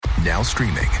Now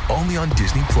streaming only on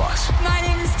Disney+. My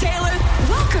name is Taylor.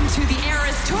 Welcome to the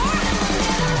Eras Tour.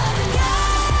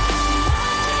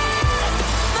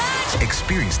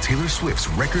 Experience Taylor Swift's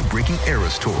record-breaking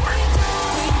Eras Tour.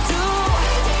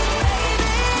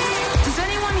 Does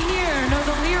anyone here know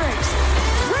the lyrics?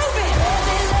 Prove it!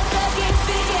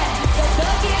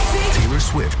 Taylor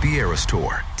Swift, the Eras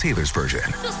Tour, Taylor's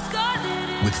version.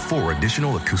 With 4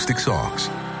 additional acoustic songs.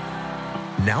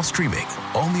 Now streaming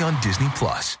only on Disney+.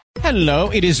 Hello,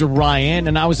 it is Ryan,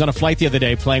 and I was on a flight the other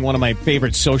day playing one of my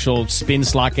favorite social spin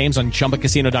slot games on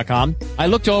ChumbaCasino.com. I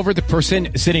looked over at the person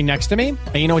sitting next to me,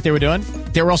 and you know what they were doing?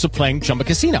 They were also playing Chumba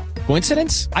Casino.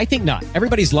 Coincidence? I think not.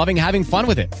 Everybody's loving having fun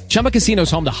with it. Chumba Casino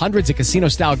is home to hundreds of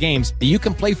casino-style games that you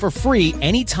can play for free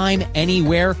anytime,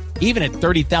 anywhere, even at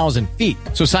 30,000 feet.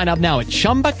 So sign up now at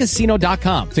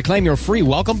ChumbaCasino.com to claim your free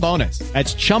welcome bonus.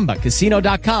 That's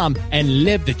ChumbaCasino.com and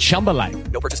live the Chumba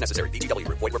life. No purchase necessary. VGW.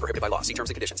 Void were prohibited by law. See terms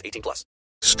and conditions. 18+.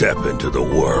 Step into the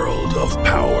world of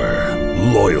power,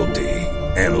 loyalty,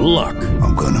 and luck.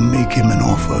 I'm gonna make him an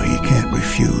offer he can't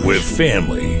refuse. With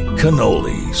family,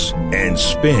 cannolis, and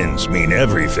spins mean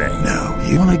everything. Now,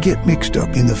 you wanna get mixed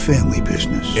up in the family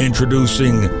business.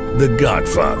 Introducing The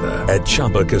Godfather at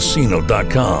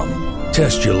ChumbaCasino.com.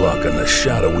 Test your luck in the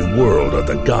shadowy world of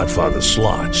The Godfather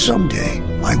slot. Someday,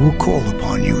 I will call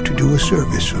upon you to do a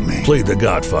service for me. Play The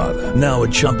Godfather, now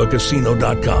at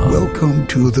ChumbaCasino.com. Welcome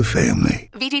to the family.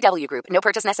 VGW Group. No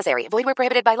purchase necessary. Void where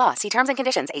prohibited by law. See terms and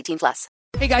conditions. 18+.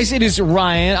 Hey guys, it is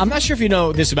Ryan. I'm not sure if you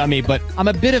know this about me, but I'm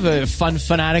a bit of a fun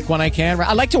fanatic when I can.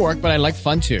 I like to work, but I like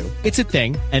fun too. It's a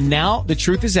thing. And now the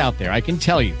truth is out there. I can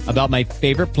tell you about my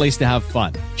favorite place to have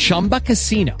fun. Chumba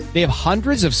Casino. They have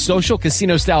hundreds of social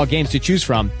casino style games to choose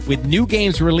from with new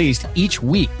games released each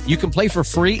week. You can play for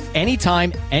free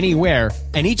anytime, anywhere.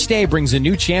 And each day brings a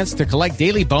new chance to collect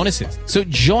daily bonuses. So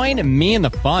join me in the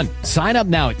fun. Sign up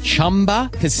now at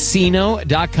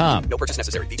ChumbaCasino.com. No purchase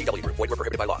necessary. VGW. Void were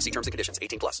prohibited by law. See terms and conditions.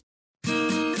 18+.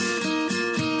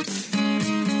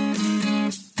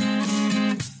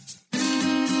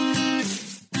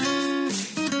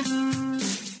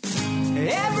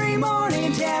 Every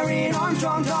morning, Darren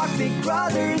Armstrong talks Big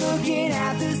Brother, looking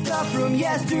at the stuff from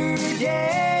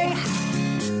yesterday.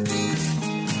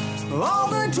 All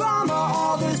the drama,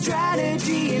 all the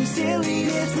strategy and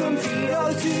silliness from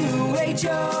Tito to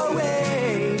HOH.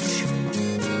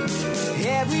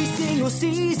 Every single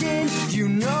season, you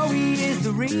know he is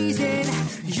the reason.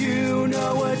 You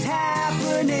know what's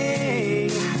happening.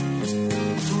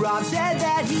 Rob said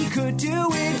that he could do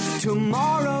it.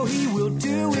 Tomorrow he will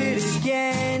do it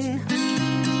again.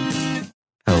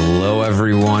 Hello,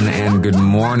 everyone, and good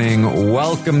morning.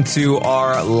 Welcome to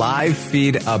our live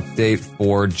feed update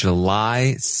for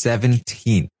July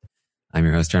 17th. I'm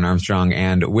your host, Darren Armstrong,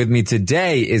 and with me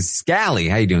today is Scally.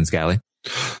 How you doing, Scally?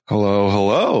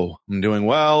 Hello. I'm doing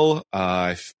well.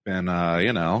 I've been,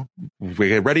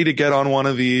 ready to get on one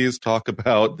of these, talk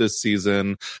about this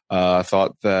season. I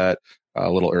thought that a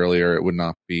little earlier it would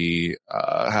not be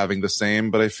having the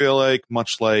same, but I feel like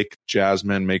much like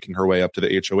Jasmine making her way up to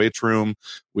the HOH room,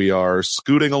 we are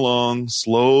scooting along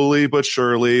slowly but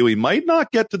surely. We might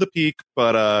not get to the peak,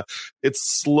 but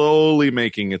it's slowly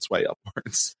making its way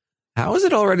upwards. How is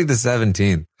it already the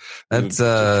 17th? That's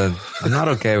I'm not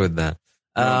okay with that.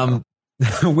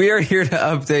 We are here to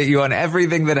update you on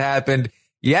everything that happened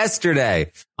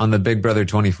yesterday on the Big Brother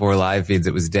 24 live feeds.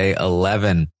 It was day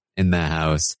 11 in the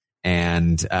house,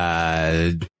 and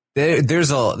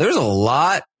there's a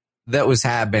lot that was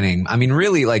happening. I mean,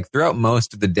 really, like throughout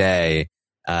most of the day,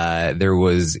 there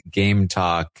was game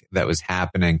talk that was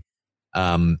happening.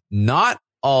 Not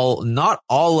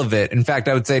all of it. In fact,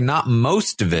 I would say not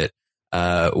most of it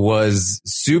was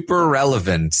super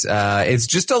relevant. It's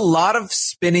just a lot of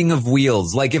spinning of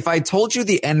wheels. Like if I told you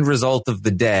the end result of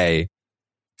the day,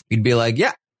 you'd be like,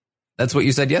 yeah, that's what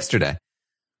you said yesterday.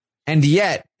 And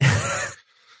yet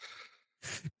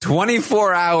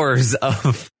 24 hours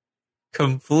of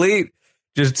complete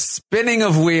just spinning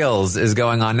of wheels is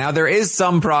going on. Now there is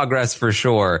some progress for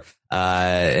sure.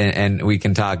 And we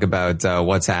can talk about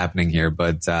what's happening here,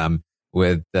 but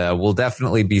we'll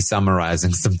definitely be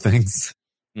summarizing some things.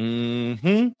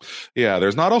 Mm-hmm. Yeah,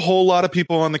 there's not a whole lot of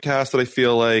people on the cast that I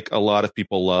feel like a lot of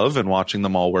people love, and watching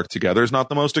them all work together is not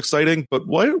the most exciting, but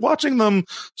watching them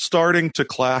starting to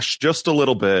clash just a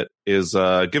little bit is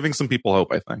giving some people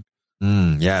hope, I think.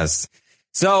 Yes.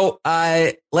 So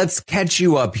let's catch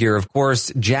you up here. Of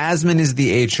course, Jasmine is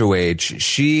the HOH.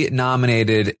 She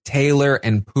nominated Taylor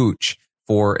and Pooch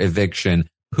for eviction,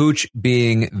 Pooch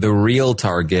being the real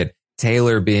target,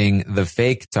 Taylor being the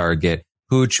fake target.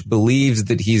 Pooch believes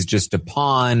that he's just a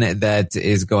pawn that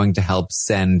is going to help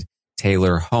send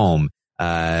Taylor home,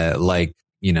 like,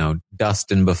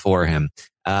 Dustin before him.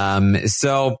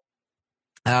 So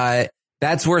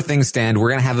that's where things stand. We're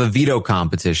going to have a veto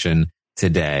competition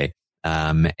today.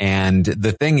 And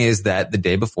the thing is that the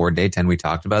day before, day 10, we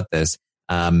talked about this.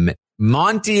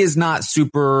 Monty is not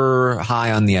super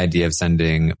high on the idea of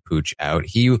sending Pooch out.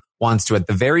 He wants to, at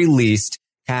the very least,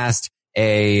 cast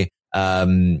a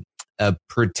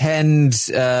pretend,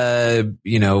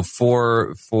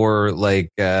 for like,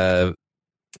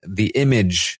 the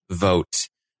image vote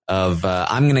of,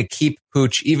 I'm going to keep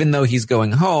Pooch even though he's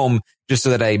going home, just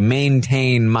so that I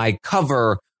maintain my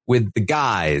cover with the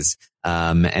guys.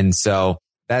 And so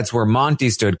that's where Monty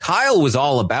stood. Kyle was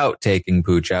all about taking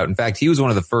Pooch out. In fact, he was one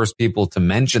of the first people to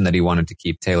mention that he wanted to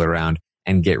keep Taylor around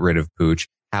and get rid of Pooch.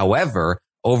 However,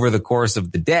 over the course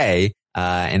of the day,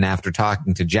 and after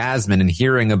talking to Jasmine and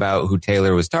hearing about who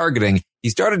Taylor was targeting, he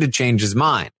started to change his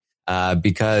mind,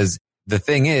 because the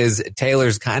thing is,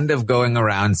 Taylor's kind of going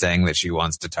around saying that she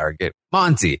wants to target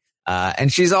Monty.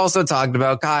 And she's also talked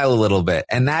about Kyle a little bit,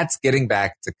 and that's getting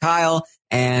back to Kyle.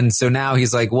 And so now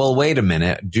he's like, well, wait a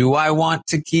minute. Do I want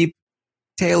to keep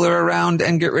Taylor around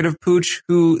and get rid of Pooch,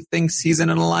 who thinks he's in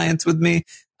an alliance with me?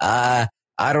 I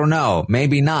don't know.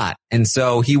 Maybe not. And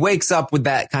so he wakes up with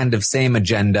that kind of same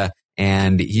agenda,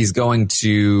 and he's going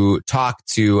to talk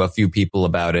to a few people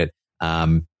about it.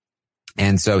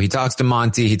 And so he talks to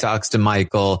Monty, he talks to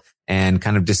Michael, and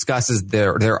kind of discusses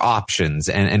their options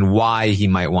and why he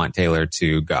might want Taylor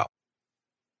to go.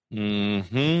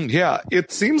 Yeah,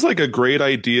 it seems like a great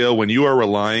idea when you are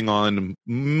relying on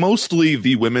mostly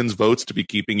the women's votes to be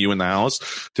keeping you in the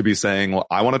house, to be saying, well,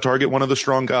 I want to target one of the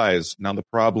strong guys. Now, the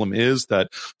problem is that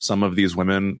some of these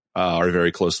women are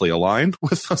very closely aligned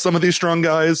with some of these strong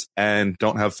guys and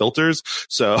don't have filters.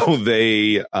 So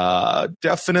they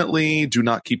definitely do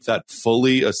not keep that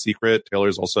fully a secret.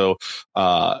 Taylor's also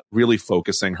really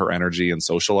focusing her energy and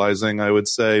socializing, I would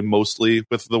say, mostly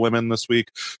with the women this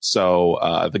week. So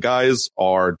the guys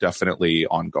are definitely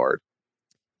on guard.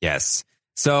 Yes.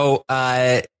 So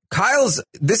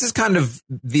this is kind of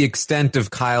the extent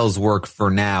of Kyle's work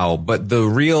for now, but the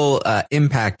real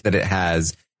impact that it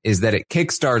has is that it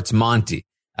kickstarts Monty,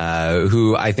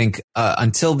 who I think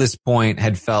until this point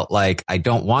had felt like, I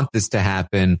don't want this to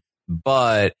happen,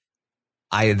 but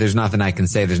there's nothing I can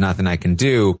say, there's nothing I can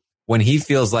do. When he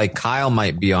feels like Kyle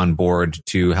might be on board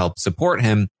to help support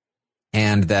him,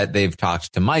 and that they've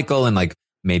talked to Michael, and like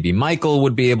maybe Michael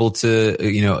would be able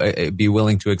to, be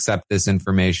willing to accept this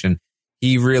information,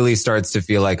 he really starts to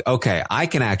feel like, okay, I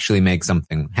can actually make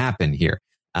something happen here.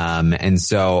 And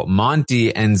so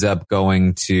Monty ends up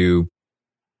going to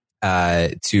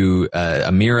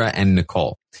Amira and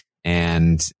Nicole,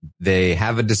 and they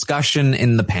have a discussion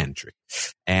in the pantry,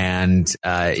 and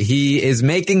he is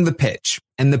making the pitch,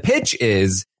 and the pitch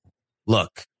is,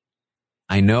 look,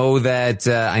 I know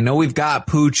we've got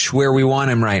Pooch where we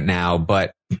want him right now,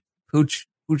 but Pooch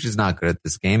is not good at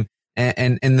this game.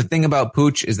 And the thing about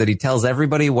Pooch is that he tells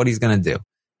everybody what he's going to do,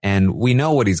 and we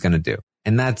know what he's going to do,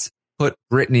 and that's put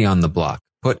Brittany on the block,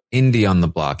 put Indy on the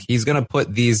block. He's going to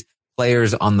put these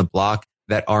players on the block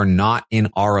that are not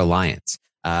in our alliance.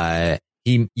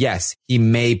 He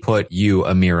may put you,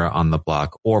 Amira, on the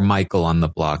block, or Michael on the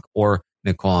block, or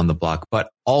Nicole on the block, but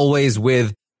always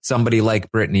with somebody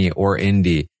like Brittany or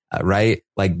Indy, right?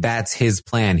 Like, that's his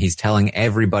plan. He's telling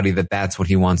everybody that that's what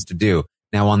he wants to do.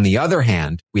 Now, on the other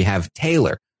hand, we have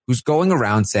Taylor, who's going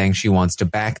around saying she wants to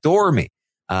backdoor me,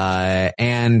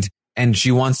 and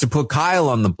she wants to put Kyle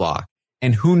on the block,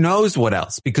 and who knows what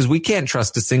else, because we can't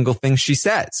trust a single thing she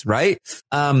says, right?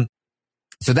 So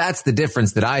that's the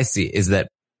difference that I see, is that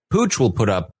Pooch will put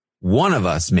up one of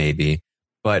us maybe,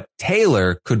 but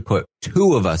Taylor could put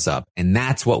two of us up, and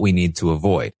that's what we need to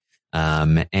avoid.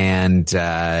 And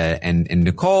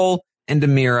Nicole and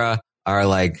Amira are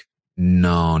like,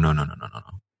 no.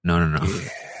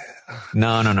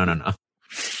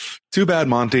 Too bad,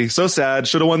 Monty. So sad.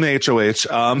 Should have won the HOH.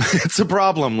 It's a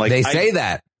problem. Like, they say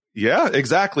that. Yeah,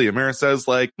 exactly. Amira says,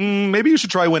 like, maybe you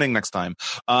should try winning next time.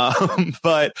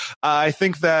 But I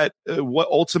think that what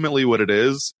it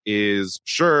is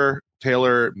sure,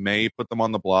 Taylor may put them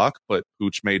on the block, but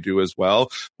Pooch may do as well.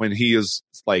 When he is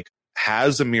like,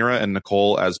 has Amira and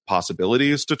Nicole as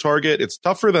possibilities to target, it's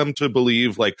tough for them to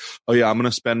believe, like, oh yeah, I'm going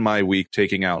to spend my week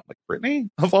taking out like Brittany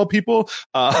of all people.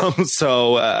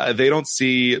 So they don't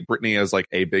see Brittany as like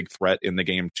a big threat in the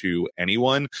game to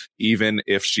anyone, even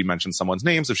if she mentions someone's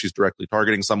names. If she's directly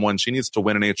targeting someone, she needs to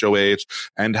win an HOH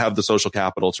and have the social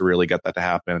capital to really get that to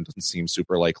happen. It doesn't seem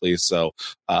super likely. So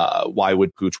why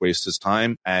would Pooch waste his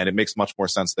time? And it makes much more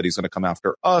sense that he's going to come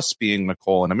after us, being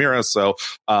Nicole and Amira. So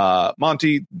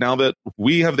Monty, now that that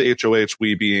we have the HOH,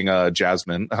 we being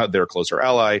Jasmine, their closer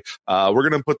ally. We're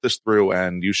going to put this through,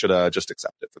 and you should just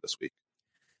accept it for this week.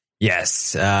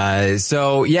 Yes.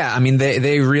 So yeah, I mean,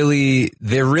 they're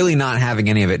really not having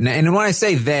any of it. And when I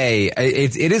say they,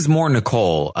 it is more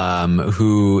Nicole,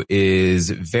 who is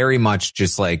very much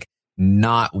just like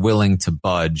not willing to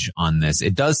budge on this.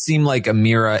 It does seem like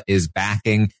Ameerah is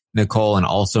backing Nicole and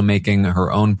also making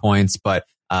her own points. But,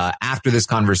 after this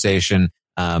conversation,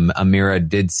 Ameerah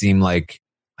did seem like,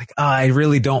 oh, I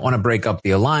really don't want to break up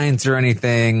the alliance or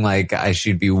anything. Like I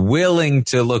should be willing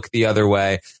to look the other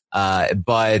way.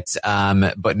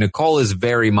 But Nicole is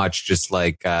very much just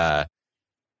like,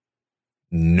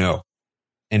 no.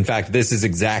 In fact, this is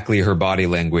exactly her body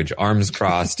language. Arms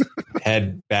crossed,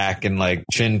 head back and like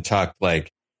chin tucked,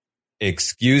 like,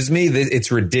 excuse me.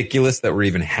 It's ridiculous that we're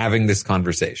even having this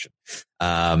conversation.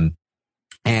 So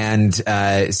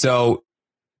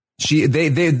they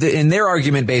in their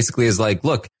argument basically is like,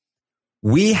 look,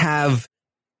 we have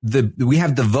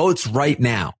the votes right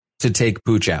now to take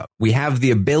Pooch out. We have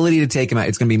the ability to take him out.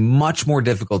 It's going to be much more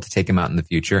difficult to take him out in the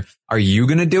future. Are you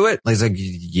going to do it? He's like,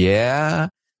 yeah.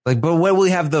 Like, but when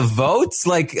we have the votes,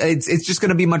 like it's just going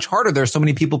to be much harder. There are so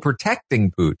many people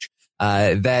protecting Pooch,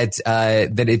 that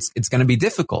it's going to be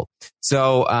difficult.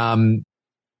 So,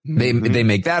 they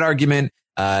make that argument.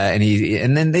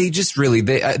 And then they just really,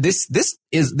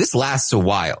 this lasts a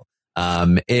while.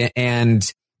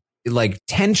 And like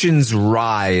tensions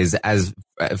rise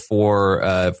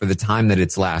for the time that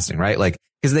it's lasting, right? Like,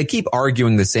 cause they keep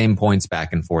arguing the same points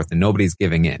back and forth and nobody's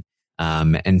giving in.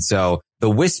 And so the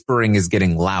whispering is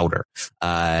getting louder,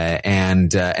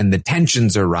 and the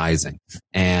tensions are rising,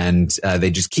 and they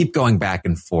just keep going back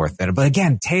and forth. But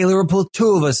again, Taylor will pull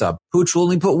two of us up. Pooch will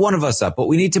only put one of us up, but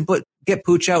we need to get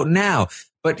Pooch out now.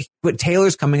 But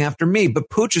Taylor's coming after me, but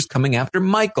Pooch is coming after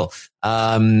Michael.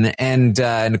 And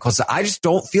Nicole said, I just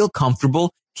don't feel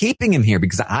comfortable keeping him here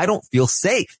because I don't feel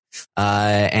safe.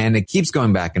 And it keeps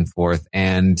going back and forth.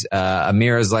 And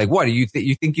Ameerah's like, what, do you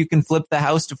think you can flip the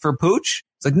house for Pooch?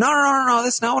 It's like, no,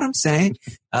 that's not what I'm saying.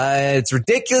 It's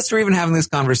ridiculous we're even having this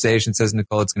conversation, says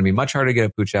Nicole. It's going to be much harder to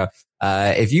get a Pooch out.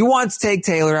 If you want to take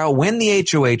Taylor out, win the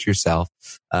HOH yourself.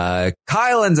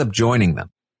 Kyle ends up joining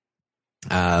them.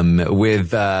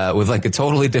 With like a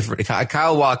totally different,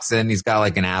 Kyle walks in, he's got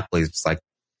like an apple. He's just like,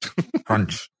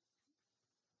 crunch.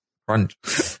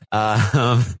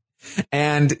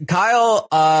 And Kyle,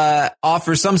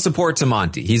 offers some support to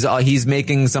Monty. He's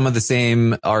making some of the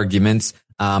same arguments.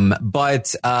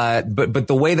 But the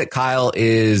way that Kyle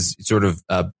is sort of,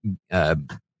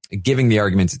 giving the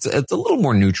arguments, it's a little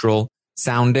more neutral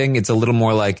sounding. It's a little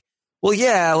more like, well,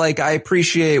 yeah, like I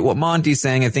appreciate what Monty's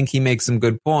saying. I think he makes some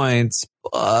good points.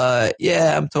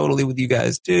 Yeah, I'm totally with you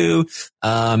guys too.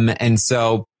 And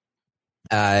so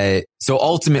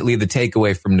ultimately the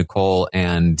takeaway from Nicole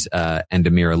and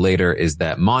Ameerah later is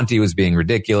that Monty was being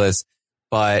ridiculous,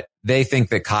 but they think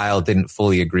that Kyle didn't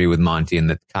fully agree with Monty and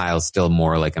that Kyle's still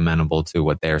more like amenable to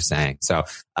what they're saying. So,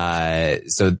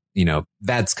 you know,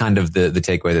 that's kind of the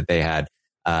takeaway that they had.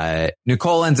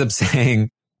 Nicole ends up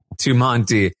saying to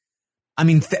Monty, I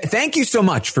mean, thank you so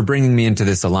much for bringing me into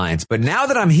this alliance, but now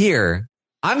that I'm here,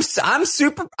 I'm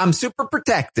super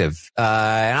protective.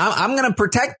 And I'm going to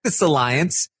protect this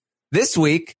alliance this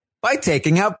week by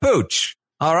taking out Pooch.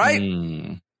 All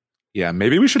right. Yeah,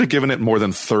 maybe we should have given it more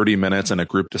than 30 minutes in a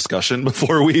group discussion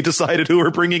before we decided who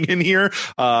we're bringing in here.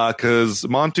 Because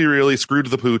Monty really screwed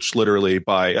the Pooch literally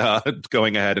by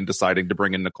going ahead and deciding to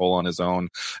bring in Nicole on his own.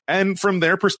 And from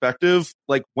their perspective,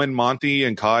 like when Monty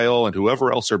and Kyle and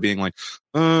whoever else are being like,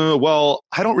 well,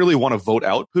 I don't really want to vote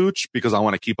out Pooch because I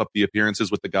want to keep up the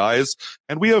appearances with the guys.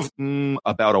 And we have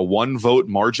about a 1 vote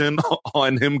margin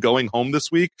on him going home this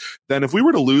week. Then if we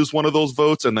were to lose one of those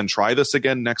votes and then try this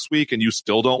again next week and you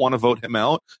still don't want to vote him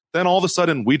out, then all of a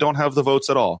sudden we don't have the votes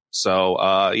at all.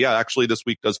 So, yeah, actually this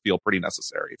week does feel pretty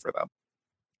necessary for them.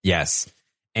 Yes.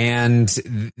 And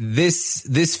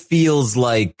this feels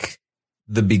like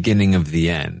the beginning of the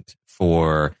end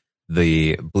for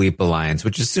the Bleep Alliance,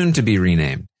 which is soon to be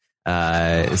renamed. You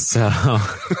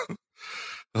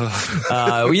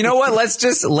know what? Let's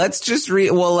just so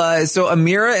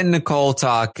Ameerah and Nicole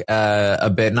talk a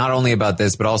bit, not only about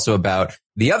this, but also about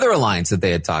the other alliance that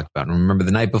they had talked about. And remember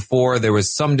the night before there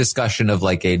was some discussion of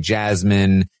like a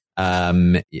Jasmine,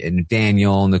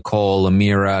 Daniel, Nicole,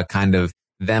 Ameerah, kind of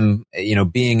them, you know,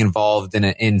 being involved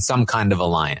in some kind of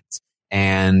alliance.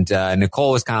 And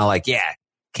Nicole was kind of like, yeah,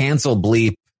 cancel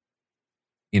Bleep.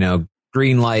 You know,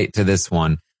 green light to this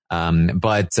one.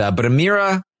 But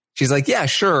Ameerah, she's like, yeah,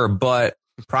 sure. But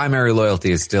primary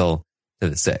loyalty is still to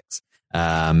the 6.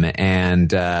 And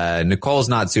Nicole's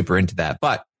not super into that.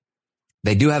 But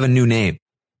They do have a new name.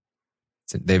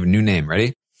 They have a new name.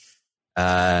 Ready?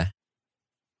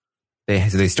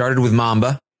 They started with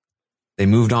Mamba. They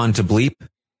moved on to Bleep.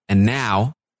 And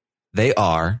now they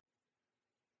are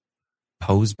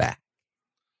Pose Back.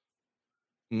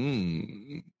 Yeah.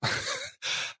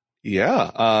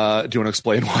 Do you want to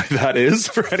explain why that is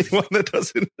for anyone that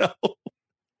doesn't know?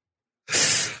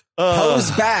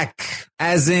 Pose Back,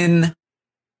 as in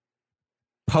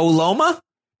Paloma?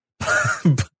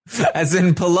 As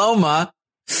in Paloma.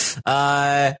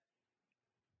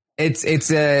 It's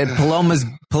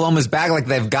Paloma's back. Like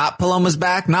they've got Paloma's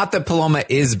back. Not that Paloma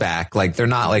is back. Like they're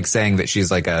not like saying that she's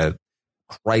like a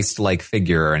Christ-like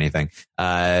figure or anything.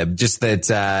 Just that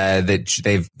I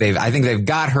think they've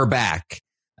got her back.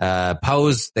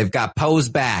 They've got Pose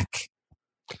back.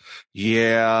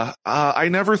 Yeah, I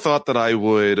never thought that I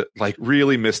would like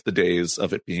really miss the days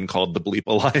of it being called the Bleep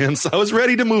Alliance. I was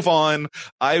ready to move on.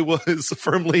 I was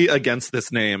firmly against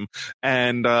this name.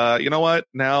 And you know what?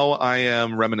 Now I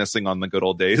am reminiscing on the good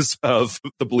old days of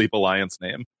the Bleep Alliance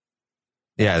name.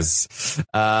 Yes.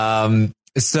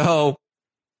 So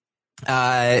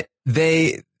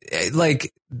they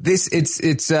like this.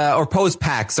 It's or Pose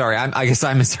Pack. Sorry, I guess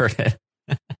I misheard it.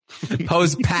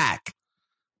 Pose Pack.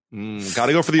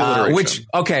 Gotta go for the alliteration.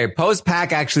 Pose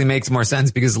Pack actually makes more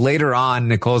sense because later on,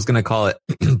 Nicole's going to call it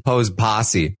Pose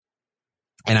Posse.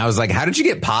 And I was like, how did you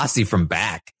get posse from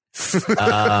back?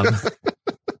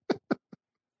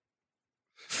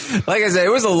 Like I said, it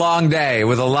was a long day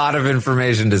with a lot of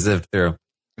information to sift through.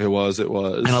 It was. And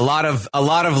a lot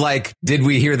of like, did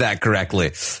we hear that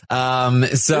correctly? So there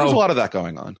was a lot of that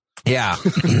going on. Yeah.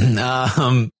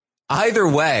 Either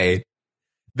way,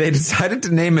 they decided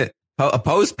to name it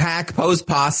Pose Pack, Pose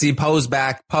Posse, Pose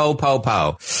Back,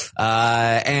 Po.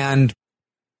 And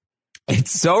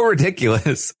it's so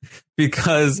ridiculous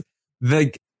because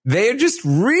they just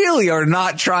really are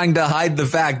not trying to hide the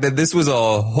fact that this was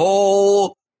a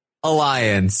whole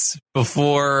alliance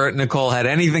before Nicole had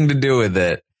anything to do with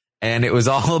it. And it was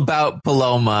all about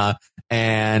Paloma.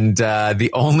 And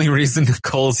the only reason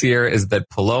Nicole's here is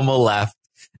that Paloma left.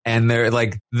 And they're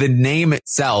like, the name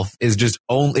itself is just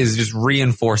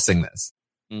reinforcing this.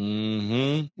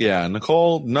 Mm-hmm. Yeah,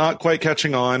 Nicole not quite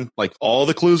catching on. Like all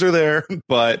the clues are there,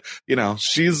 but you know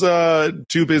she's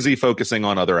too busy focusing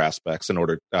on other aspects in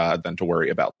order than to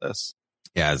worry about this.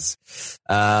 Yes.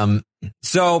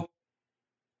 So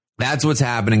that's what's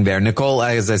happening there. Nicole,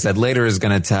 as I said, later is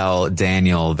going to tell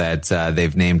Daniel that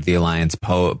they've named the alliance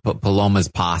Paloma's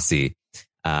Posse.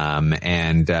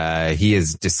 And he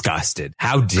is disgusted.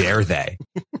 How dare they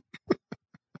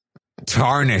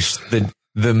tarnish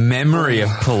the memory of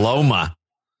Paloma,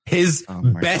 his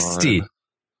bestie. God.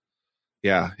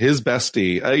 Yeah, his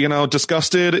bestie.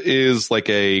 Disgusted is like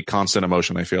a constant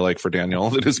emotion, I feel like, for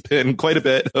Daniel. It has been quite a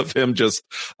bit of him just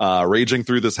raging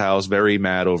through this house, very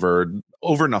mad over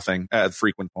nothing at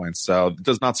frequent points. So it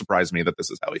does not surprise me that this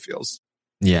is how he feels.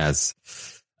 Yes.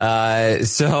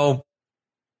 So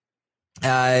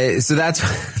that's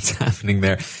what's happening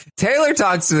there. Taylor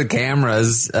talks to the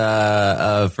cameras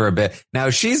for a bit. Now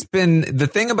the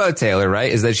thing about Taylor,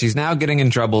 right, is that she's now getting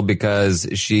in trouble because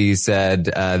she said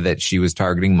that she was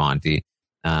targeting Monty.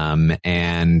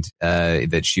 And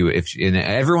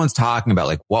everyone's talking about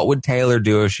like what would Taylor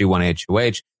do if she won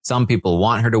HOH? Some people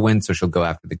want her to win, so she'll go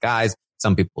after the guys.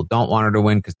 Some people don't want her to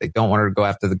win because they don't want her to go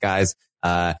after the guys.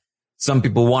 Some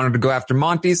people want her to go after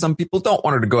Monty. Some people don't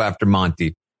want her to go after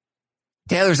Monty.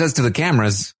 Taylor says to the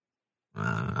cameras,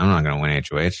 I'm not going to win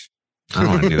HOH. I don't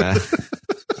want to do that.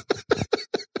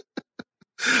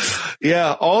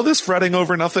 Yeah, all this fretting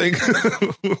over nothing.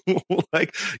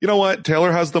 Like, you know what?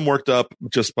 Taylor has them worked up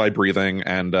just by breathing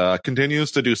and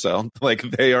continues to do so. Like,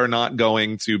 they are not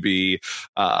going to be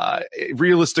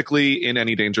realistically in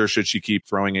any danger should she keep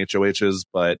throwing HOHs,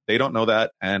 but they don't know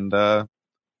that. And I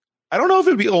don't know if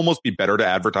it would almost be better to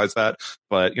advertise that,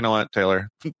 but you know what, Taylor,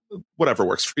 whatever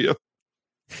works for you.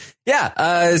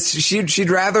 Yeah, she'd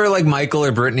rather like Michael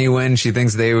or Brittany win. She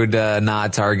thinks they would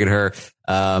not target her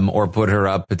or put her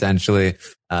up potentially.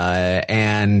 I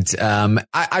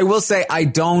will say I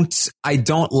don't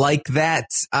like that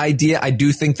idea. I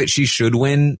do think that she should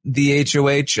win the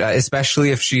HOH, especially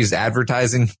if she's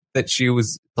advertising that she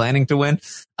was planning to win.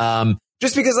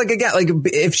 Just because, like, again, like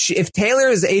if Taylor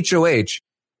is HOH,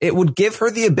 it would give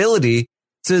her the ability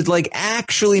to like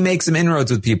actually make some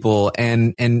inroads with people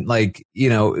and like, you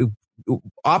know,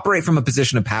 operate from a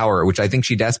position of power, which I think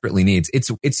she desperately needs.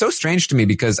 It's so strange to me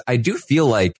because I do feel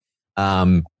like,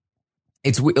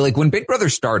 it's like when Big Brother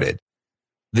started,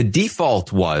 the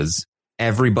default was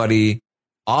everybody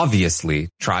obviously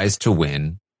tries to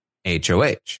win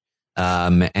HOH.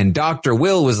 And Dr.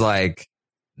 Will was like,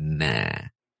 nah,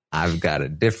 I've got a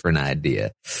different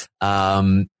idea.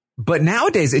 But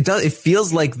nowadays it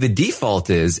feels like the default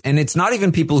is, and it's not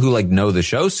even people who like know the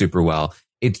show super well.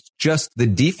 It's just the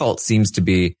default seems to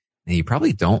be, you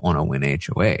probably don't want to win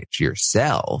HOH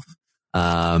yourself.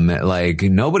 Like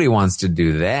nobody wants to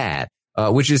do that,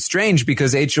 which is strange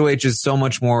because HOH is so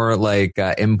much more like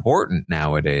important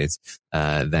nowadays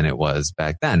than it was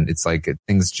back then. It's like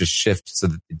things just shift so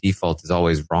that the default is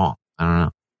always wrong. I don't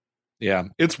know. Yeah,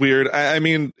 it's weird. I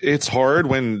mean, it's hard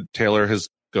when Taylor has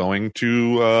going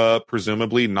to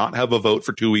presumably not have a vote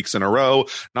for 2 weeks in a row,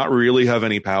 not really have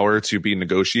any power to be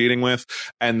negotiating with,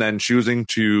 and then choosing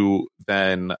to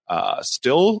then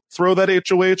still throw that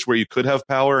HOH where you could have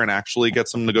power and actually get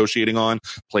some negotiating on,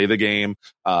 play the game,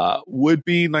 would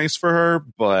be nice for her.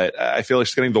 But I feel like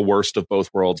she's getting the worst of both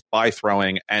worlds by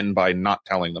throwing and by not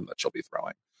telling them that she'll be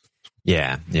throwing.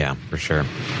 Yeah, for sure.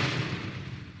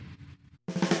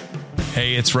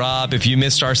 Hey, it's Rob. If you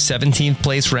missed our 17th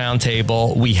place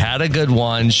roundtable, we had a good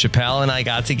one. Chappelle and I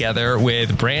got together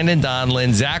with Brandon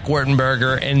Donlin, Zach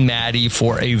Wertenberger, and Maddie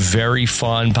for a very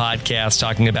fun podcast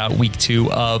talking about week 2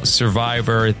 of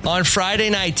Survivor. On Friday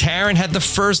night, Taryn had the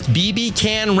first BB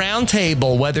Can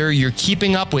roundtable. Whether you're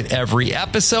keeping up with every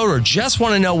episode or just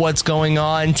want to know what's going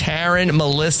on, Taryn,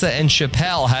 Melissa, and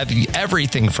Chappelle have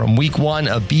everything from week 1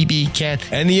 of BB Can.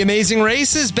 And The Amazing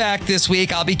Race is back this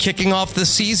week. I'll be kicking off the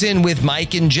season with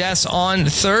Mike and Jess on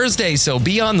Thursday, so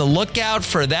be on the lookout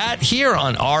for that here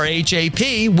on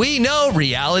RHAP. We know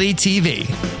reality TV.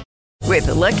 With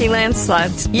the Lucky Land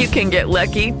Slots, you can get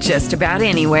lucky just about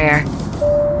anywhere.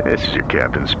 This is your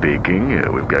captain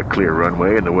speaking. We've got clear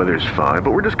runway and the weather's fine,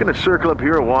 but we're just going to circle up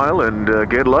here a while and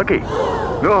get lucky.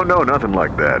 No, nothing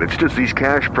like that. It's just these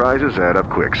cash prizes add up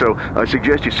quick. So I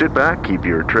suggest you sit back, keep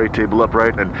your tray table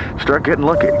upright, and start getting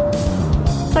lucky.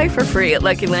 Play for free at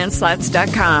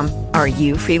LuckyLandSlots.com. Are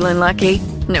you feeling lucky?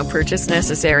 No purchase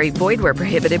necessary. Void where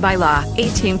prohibited by law.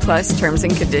 18+ terms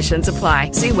and conditions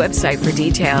apply. See website for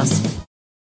details.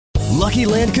 Lucky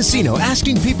Land Casino,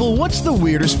 asking people, what's the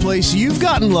weirdest place you've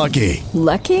gotten lucky?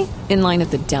 Lucky? In line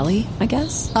at the deli, I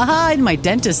guess? Aha, in my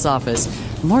dentist's office.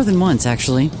 More than once,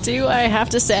 actually. Do I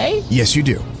have to say? Yes, you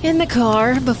do. In the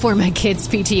car before my kids'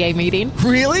 PTA meeting.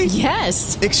 Really?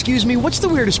 Yes. Excuse me, what's the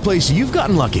weirdest place you've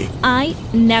gotten lucky? I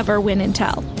never win and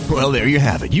tell. Well, there you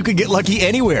have it. You can get lucky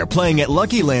anywhere, playing at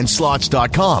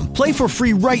LuckyLandSlots.com. Play for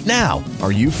free right now.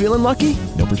 Are you feeling lucky?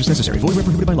 No purchase necessary. Void where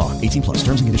prohibited by law. 18+.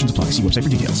 Terms and conditions apply. See website for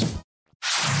details.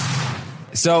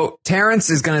 So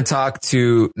Terrence is going to talk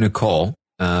to Nicole.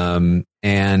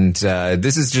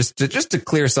 This is just to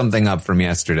clear something up from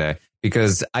yesterday,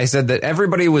 because I said that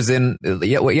everybody was in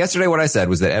yesterday. What I said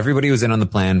was that everybody was in on the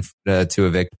plan to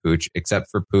evict Pooch, except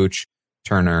for Pooch,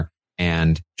 Turner,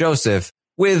 and Joseph,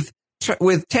 with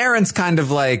Terrence kind of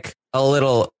like a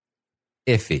little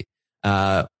iffy.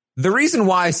 The reason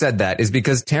why I said that is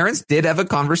because Terrence did have a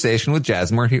conversation with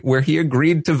Jasmine where he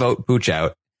agreed to vote Pooch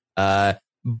out.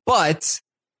 But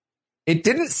it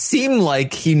didn't seem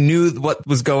like he knew what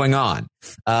was going on.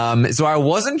 So I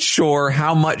wasn't sure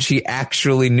how much he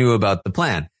actually knew about the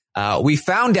plan. We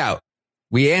found out.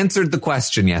 We answered the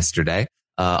question yesterday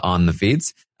on the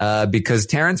feeds because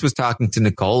Terrence was talking to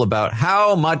Nicole about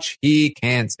how much he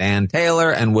can't stand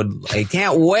Taylor and he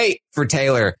can't wait for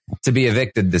Taylor to be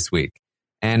evicted this week.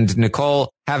 And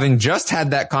Nicole, having just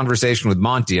had that conversation with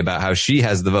Monty about how she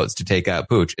has the votes to take out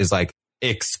Pooch, is like,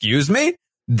 excuse me?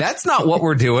 That's not what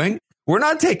we're doing. We're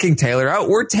not taking Taylor out.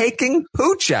 We're taking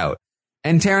Pooch out.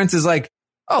 And Terrence is like,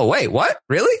 oh, wait, what?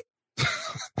 Really?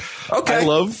 Okay. I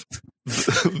love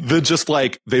just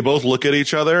like they both look at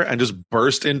each other and just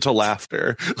burst into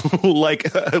laughter.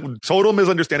 Like total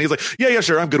misunderstanding. He's like, yeah,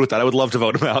 sure. I'm good with that. I would love to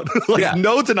vote him out.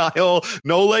 No denial,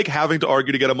 no like having to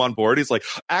argue to get him on board. He's like,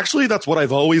 actually, that's what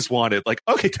I've always wanted. Like,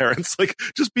 okay, Terrence, like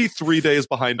just be 3 days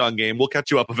behind on game. We'll catch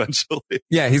you up eventually.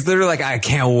 Yeah. He's literally like, I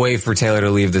can't wait for Taylor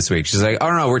to leave this week. She's like,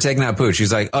 oh no, we're taking out Pooch.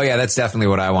 She's like, oh yeah, that's definitely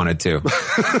what I wanted too.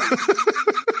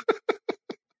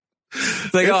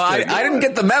 It's like, I didn't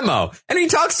get the memo. And he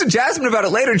talks to Jasmine about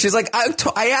it later, and she's like,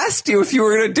 I asked you if you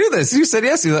were going to do this. You said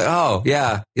yes. He's like, oh,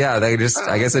 yeah. I guess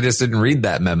I just didn't read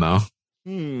that memo.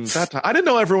 That time. I didn't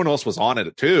know everyone else was on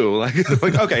it, too. Like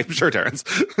okay, sure, Terrence.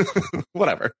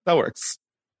 Whatever. That works.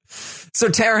 So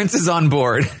Terrence is on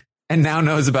board and now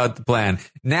knows about the plan.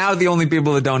 Now the only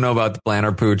people that don't know about the plan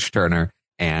are Pooch, Turner,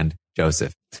 and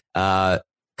Joseph.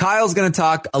 Kyle's going to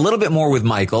talk a little bit more with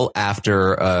Michael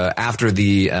after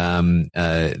the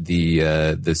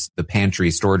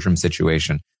pantry storage room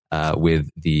situation with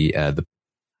the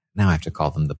now I have to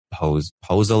call them the Pose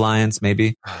Alliance,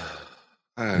 maybe.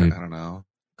 I don't know.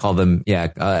 call them.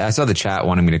 Yeah, I saw the chat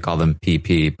wanting me to call them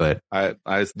PP, but I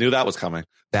knew that was coming.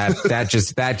 That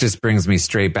just brings me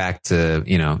straight back to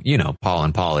Paul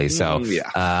and Paulie. So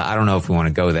I don't know if we want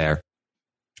to go there.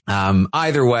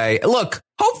 Either way, look.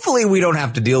 Hopefully, we don't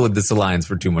have to deal with this alliance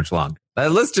for too much longer.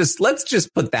 Let's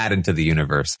just put that into the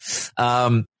universe.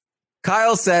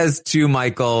 Kyle says to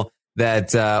Michael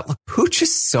that look, Pooch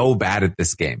is so bad at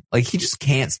this game. Like, he just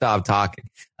can't stop talking.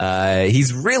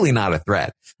 He's really not a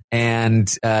threat. And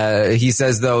he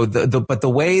says, though, but the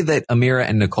way that Ameerah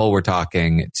and Nicole were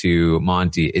talking to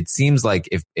Monty, it seems like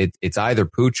if it's either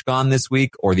Pooch gone this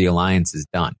week or the alliance is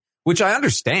done, which I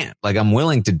understand. Like, I'm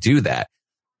willing to do that.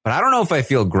 But I don't know if I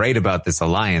feel great about this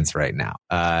alliance right now.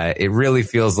 It really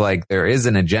feels like there is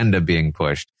an agenda being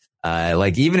pushed.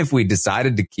 Like, even if we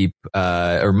decided to keep,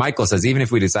 or Michael says, even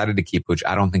if we decided to keep Pooch,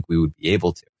 I don't think we would be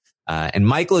able to. And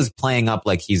Michael is playing up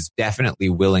like he's definitely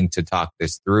willing to talk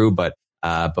this through, but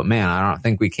man, I don't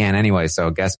think we can anyway. So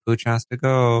I guess Pooch has to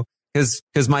go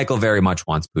because Michael very much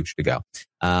wants Pooch to go.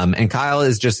 And Kyle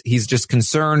is he's just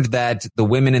concerned that the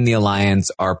women in the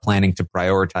alliance are planning to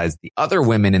prioritize the other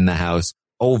women in the house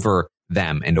over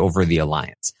them and over the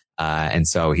alliance. And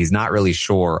so he's not really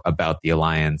sure about the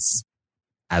alliance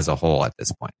as a whole at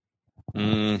this point.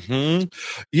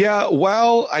 Yeah,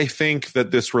 well, I think that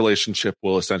this relationship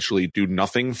will essentially do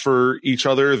nothing for each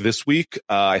other this week.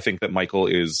 I think that Michael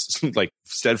is like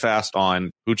steadfast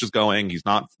on Pooch is going. He's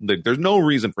not, there's no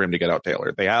reason for him to get out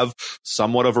Taylor. They have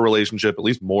somewhat of a relationship, at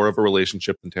least more of a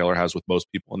relationship than Taylor has with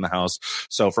most people in the house.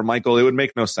 So for Michael, it would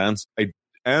make no sense. I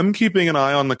am keeping an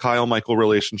eye on the Kyle-Michael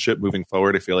relationship moving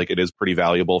forward. I feel like it is pretty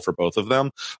valuable for both of them.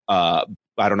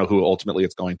 I don't know who ultimately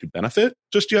it's going to benefit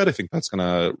just yet. I think that's going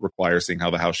to require seeing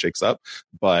how the house shakes up.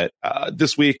 But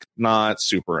this week, not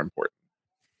super important.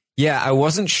 Yeah, I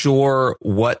wasn't sure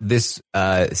what this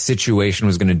situation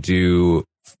was going to do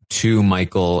to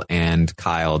Michael and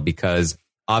Kyle because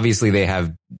obviously they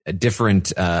have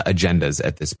different agendas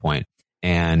at this point.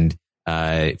 And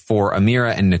for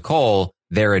Ameerah and Nicole,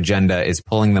 their agenda is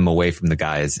pulling them away from the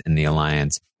guys in the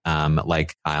alliance,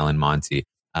 like Kyle and Monty.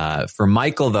 For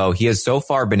Michael, though, he has so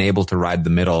far been able to ride the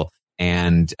middle,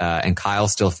 and Kyle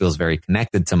still feels very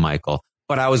connected to Michael.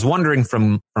 But I was wondering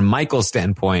from Michael's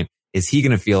standpoint, is he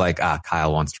going to feel like,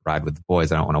 Kyle wants to ride with the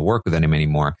boys. I don't want to work with him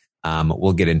anymore.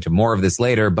 We'll get into more of this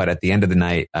later. But at the end of the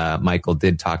night, Michael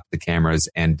did talk to the cameras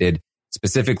and did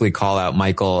specifically call out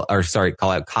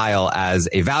Kyle as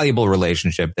a valuable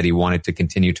relationship that he wanted to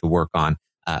continue to work on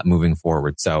moving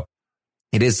forward. So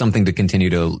it is something to continue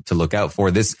to look out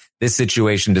for. This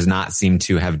situation does not seem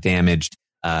to have damaged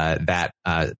that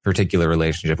particular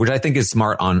relationship, which I think is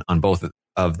smart on both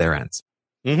of their ends.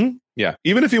 Mm-hmm. Yeah.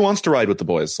 Even if he wants to ride with the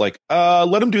boys, like,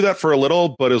 let him do that for a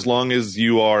little, but as long as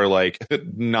you are like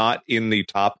not in the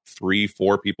top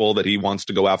 3-4 people that he wants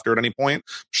to go after at any point,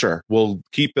 sure. We'll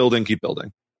keep building.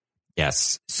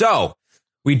 Yes. So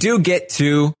we do get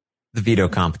to the veto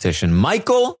competition.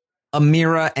 Michael,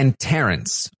 Ameerah, and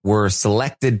Terrence were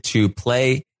selected to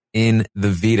play in the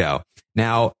veto.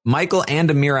 Now, Michael and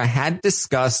Ameerah had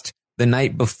discussed the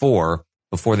night before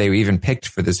they were even picked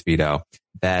for this veto,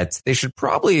 that they should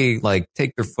probably like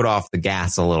take their foot off the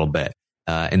gas a little bit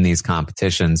in these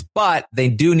competitions, but they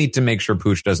do need to make sure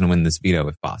Pooch doesn't win this veto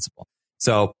if possible.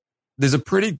 So there's a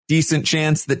pretty decent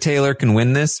chance that Taylor can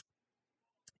win this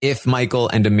if Michael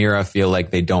and Ameerah feel like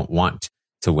they don't want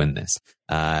to win this.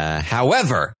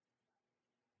 However,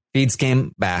 feeds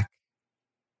came back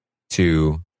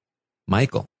to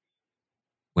Michael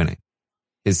winning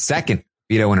his second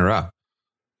veto in a row.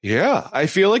 Yeah, I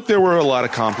feel like there were a lot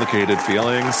of complicated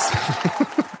feelings.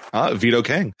 Veto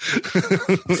King.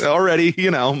 Already,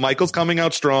 Michael's coming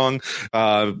out strong.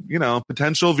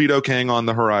 Potential Veto King on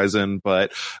the horizon.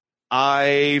 But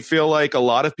I feel like a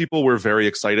lot of people were very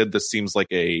excited. This seems like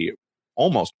a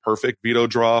almost perfect veto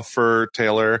draw for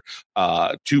Taylor.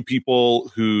 Two people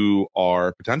who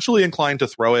are potentially inclined to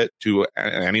throw it to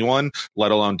anyone, let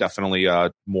alone definitely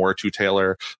more to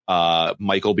Taylor.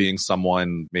 Michael being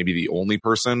someone, maybe the only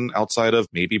person outside of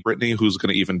maybe Brittany who's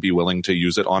going to even be willing to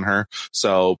use it on her.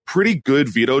 So pretty good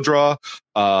veto draw.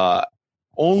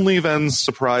 Only then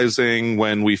surprising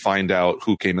when we find out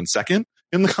who came in second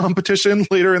in the competition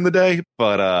later in the day.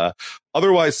 But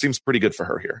otherwise seems pretty good for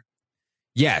her here.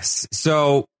 Yes.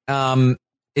 So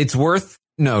it's worth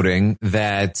noting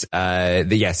that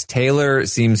Taylor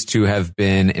seems to have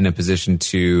been in a position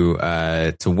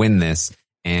to win this,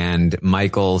 and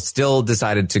Michael still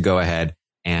decided to go ahead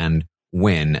and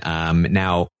win.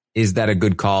 Now, is that a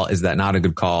good call? Is that not a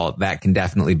good call? That can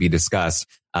definitely be discussed.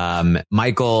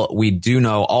 Michael, we do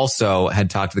know, also had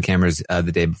talked to the cameras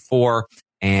the day before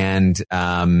and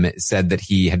said that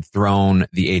he had thrown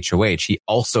the HOH. He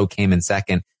also came in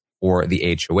second for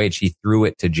the HOH. He threw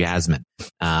it to Jasmine.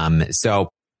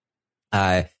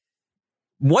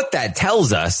 What that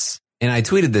tells us, and I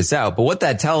tweeted this out, but what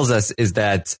that tells us is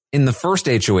that in the first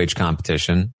HOH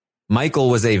competition, Michael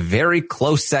was a very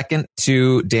close second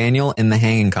to Daniel in the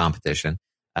hanging competition.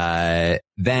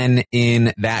 Then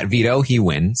in that veto, he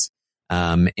wins.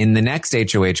 In the next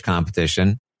HOH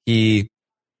competition, it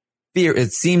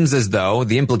seems as though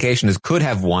the implication is could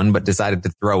have won, but decided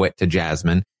to throw it to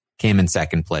Jasmine, came in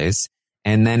second place.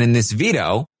 And then in this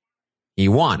veto, he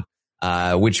won,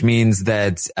 which means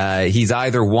that he's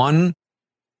either won,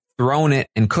 thrown it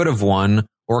and could have won,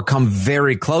 or come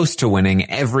very close to winning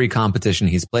every competition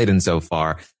he's played in so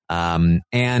far. That's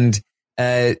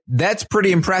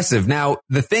pretty impressive. Now,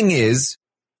 the thing is,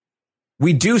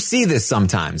 we do see this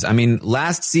sometimes. I mean,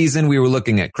 last season, we were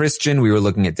looking at Christian, we were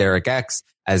looking at Derek X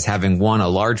as having won a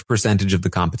large percentage of the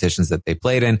competitions that they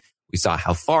played in. We saw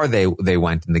how far they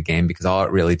went in the game, because all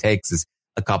it really takes is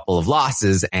a couple of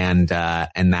losses, and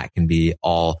that can be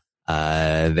all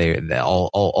anybody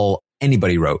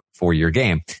wrote for your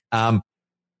game.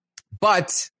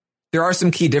 But there are some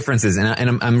key differences,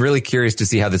 and I'm really curious to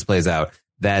see how this plays out.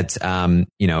 That,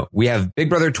 we have Big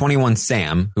Brother 21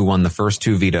 Sam, who won the first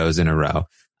 2 vetoes in a row.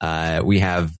 We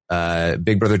have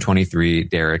Big Brother 23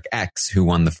 Derek X, who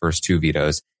won the first 2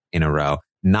 vetoes in a row.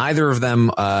 Neither of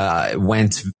them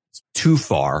went too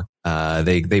far.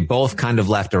 They both kind of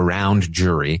left around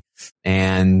jury,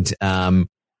 and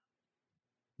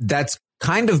that's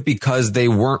kind of because they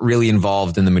weren't really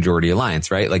involved in the majority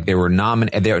alliance, right? Like they were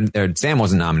nominated. Sam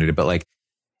wasn't nominated, but like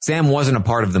Sam wasn't a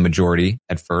part of the majority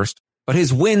at first. But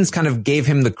his wins kind of gave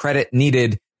him the credit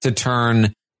needed to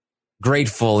turn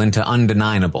grateful into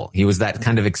undeniable. He was that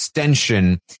kind of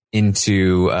extension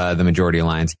into the majority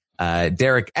alliance.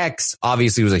 Derek X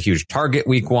obviously was a huge target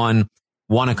week 1,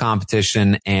 won a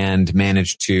competition, and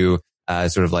managed to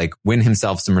sort of like win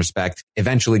himself some respect,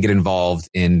 eventually get involved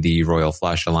in the Royal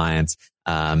Flush Alliance.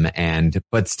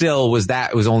 But still was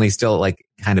only still like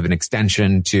kind of an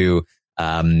extension to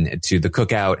the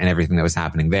cookout and everything that was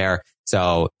happening there.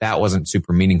 So that wasn't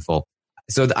super meaningful.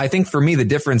 So I think for me, the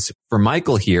difference for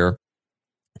Michael here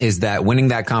is that winning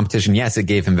that competition, yes, it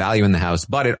gave him value in the house,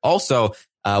 but it also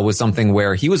was something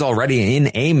where he was already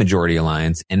in a majority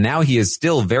alliance, and now he is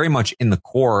still very much in the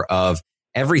core of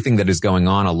everything that is going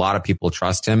on. A lot of people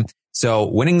trust him. So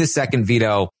winning the second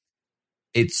veto,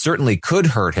 it certainly could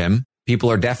hurt him. People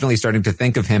are definitely starting to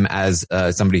think of him as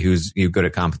somebody who's good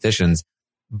at competitions,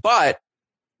 but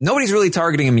nobody's really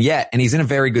targeting him yet, and he's in a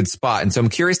very good spot. And so I'm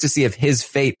curious to see if his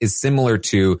fate is similar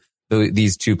to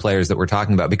these 2 players that we're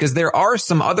talking about, because there are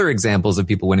some other examples of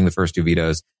people winning the first 2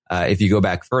 vetoes. If you go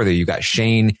back further, you've got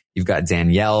Shane, you've got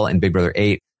Danielle and Big Brother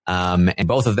 8, and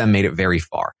both of them made it very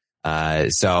far.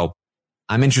 So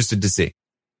I'm interested to see.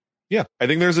 Yeah, I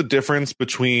think there's a difference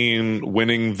between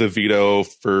winning the veto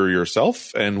for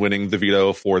yourself and winning the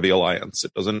veto for the alliance.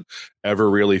 It doesn't ever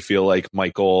really feel like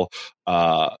Michael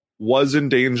was in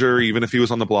danger, even if he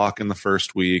was on the block in the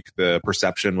first week. The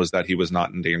perception was that he was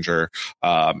not in danger,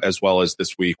 as well as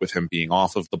this week with him being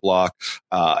off of the block.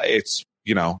 It's,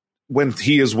 when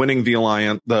he is winning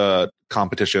the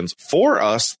competitions for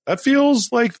us, that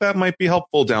feels like that might be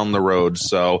helpful down the road.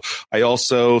 So I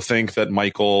also think that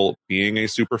Michael being a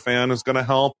super fan is going to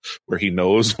help, where he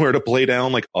knows where to play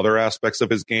down like other aspects of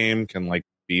his game, can like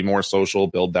be more social,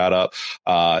 build that up.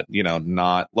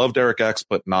 Not love Derek X,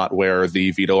 but not wear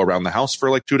the veto around the house for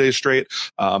like 2 days straight.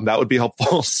 That would be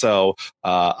helpful. So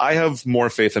I have more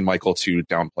faith in Michael to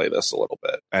downplay this a little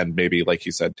bit, and maybe, like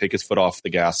he said, take his foot off the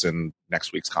gas in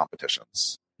next week's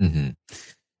competitions. Mm-hmm.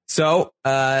 So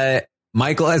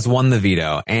Michael has won the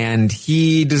veto, and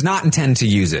he does not intend to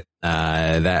use it.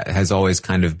 That has always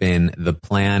kind of been the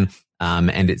plan.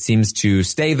 And it seems to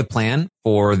stay the plan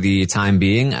for the time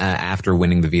being after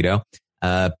winning the veto.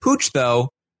 Pooch, though,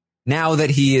 now that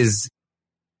he is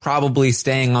probably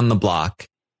staying on the block,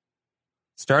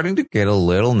 starting to get a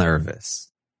little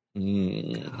nervous.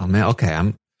 Oh, man, okay,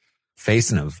 I'm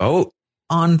facing a vote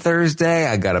on Thursday.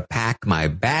 I got to pack my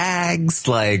bags.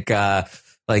 Yeah,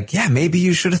 maybe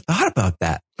you should have thought about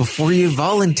that before you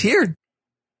volunteered.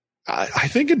 I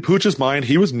think in Pooch's mind,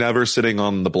 he was never sitting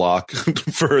on the block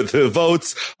for the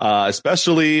votes,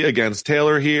 especially against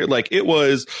Taylor here. Like, it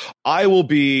was, I will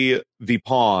be the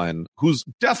pawn who's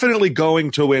definitely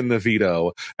going to win the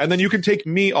veto, and then you can take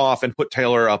me off and put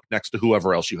Taylor up next to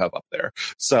whoever else you have up there.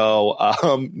 So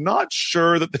not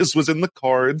sure that this was in the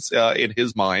cards in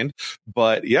his mind,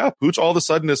 but yeah, Pooch all of a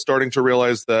sudden is starting to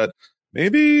realize that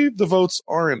maybe the votes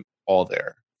aren't all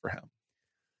there for him.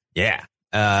 Yeah.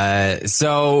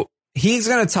 So he's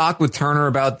going to talk with Turner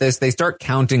about this. They start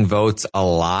counting votes a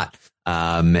lot.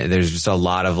 There's just a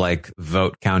lot of like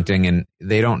vote counting, and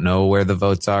they don't know where the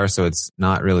votes are, so it's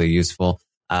not really useful.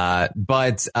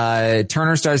 But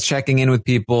Turner starts checking in with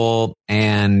people,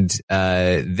 and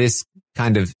this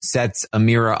kind of sets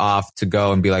Amira off to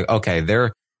go and be like, okay,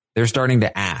 they're starting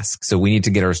to ask, so we need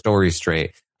to get our story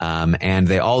straight. And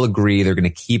they all agree they're going to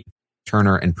keep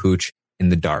Turner and Pooch in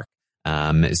the dark.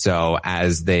 So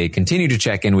as they continue to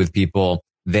check in with people,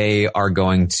 they are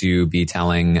going to be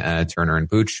telling Turner and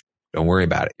Pooch, don't worry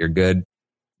about it. You're good.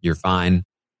 You're fine.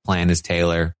 Plan is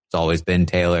Taylor. It's always been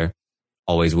Taylor.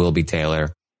 Always will be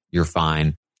Taylor. You're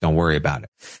fine. Don't worry about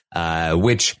it.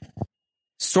 Which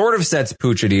sort of sets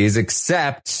Pooch at ease,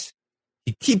 except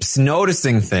he keeps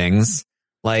noticing things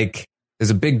like there's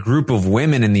a big group of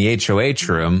women in the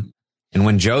HOH room, and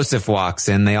when Joseph walks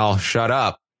in, they all shut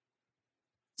up.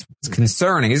 It's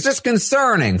concerning. It's just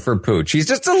concerning for Pooch. He's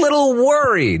just a little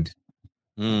worried.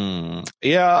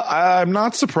 Yeah, I'm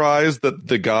not surprised that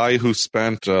the guy who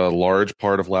spent a large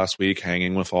part of last week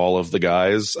hanging with all of the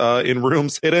guys in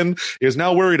rooms hidden is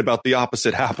now worried about the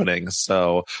opposite happening.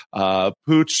 So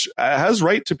Pooch has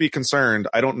right to be concerned.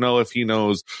 I don't know if he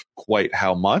knows quite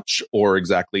how much or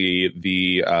exactly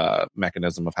the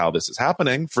mechanism of how this is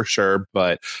happening for sure,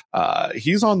 but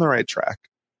he's on the right track.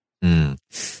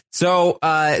 So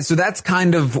that's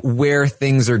kind of where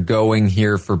things are going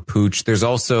here for Pooch. There's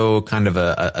also kind of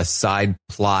a side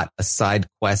plot, a side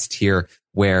quest here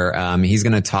where he's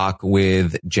going to talk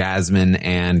with Jasmine,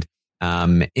 and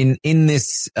in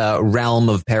this realm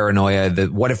of paranoia,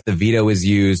 that what if the veto is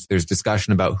used? There's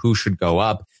discussion about who should go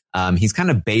up. He's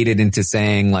kind of baited into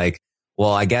saying like,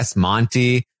 well, I guess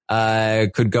Monty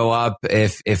could go up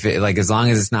if it, like, as long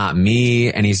as it's not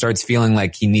me. And he starts feeling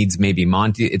like he needs maybe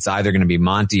Monty. It's either going to be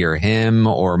Monty or him,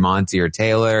 or Monty or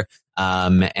Taylor.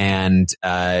 And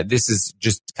this is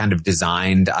just kind of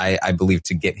designed, I believe,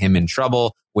 to get him in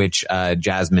trouble, which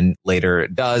Jasmine later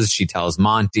does. She tells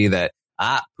Monty that,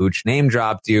 Pooch name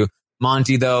dropped you.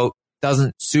 Monty, though,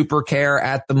 doesn't super care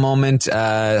at the moment.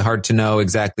 Hard to know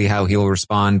exactly how he'll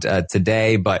respond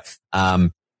today, but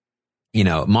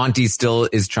Monty still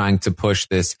is trying to push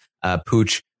this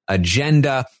Pooch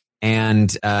agenda,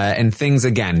 and things,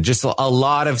 again, just a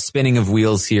lot of spinning of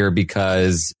wheels here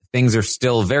because things are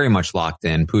still very much locked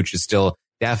in. Pooch is still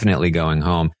definitely going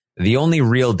home. The only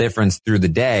real difference through the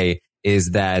day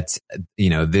is that,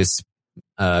 this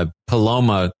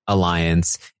Paloma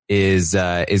alliance is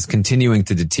continuing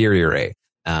to deteriorate.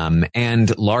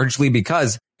 And largely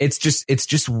because it's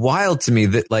just wild to me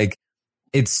that, like,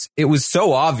 it was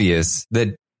so obvious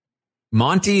that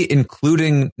Monty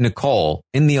including Nicole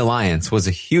in the alliance was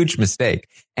a huge mistake.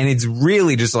 And it's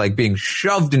really just like being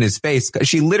shoved in his face.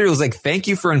 She literally was like, thank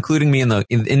you for including me in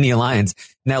the alliance.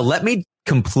 Now let me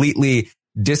completely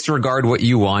disregard what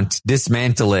you want,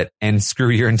 dismantle it, and screw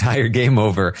your entire game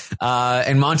over.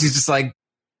 And Monty's just like,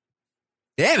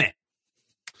 damn it.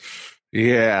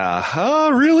 Yeah,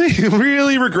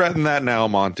 really regretting that now,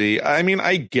 Monty. I mean,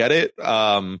 I get it,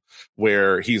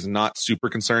 where he's not super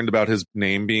concerned about his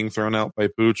name being thrown out by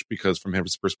Pooch, because from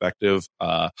his perspective,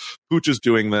 Pooch is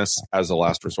doing this as a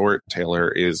last resort. Taylor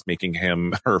is making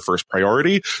him her first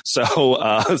priority.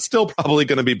 So, still probably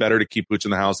going to be better to keep Pooch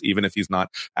in the house, even if he's not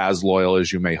as loyal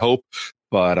as you may hope.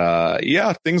 But,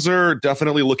 yeah, things are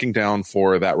definitely looking down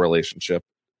for that relationship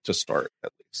to start,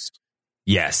 at least.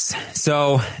 Yes.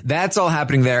 So that's all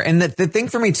happening there. And the thing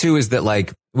for me too is that,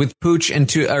 like, with Pooch and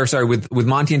with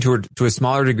Monty and to a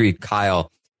smaller degree, Kyle,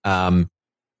 there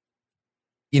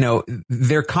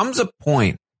comes a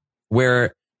point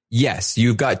where, yes,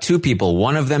 you've got two people.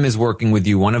 One of them is working with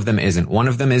you. One of them isn't. One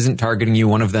of them isn't targeting you.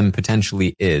 One of them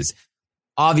potentially is.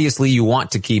 Obviously, you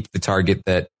want to keep the target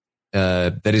that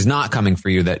is not coming for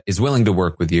you, that is willing to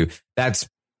work with you. That's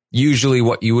usually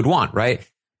what you would want, right?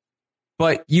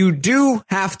 But you do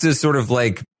have to sort of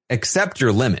like accept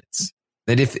your limits.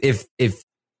 That if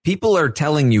people are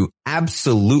telling you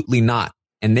absolutely not,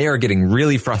 and they are getting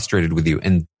really frustrated with you,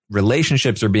 and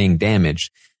relationships are being damaged,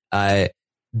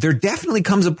 there definitely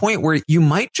comes a point where you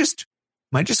might just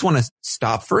want to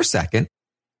stop for a second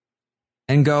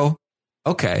and go,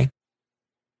 okay,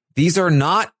 these are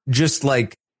not just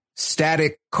like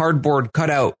static cardboard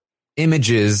cutout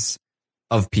images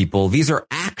of people. These are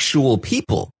actual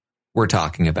people we're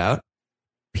talking about.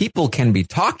 People can be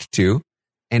talked to,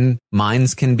 and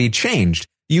minds can be changed.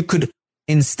 You could,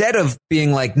 instead of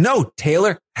being like, no,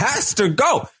 Taylor has to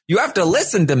go. You have to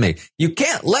listen to me. You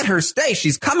can't let her stay.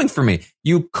 She's coming for me.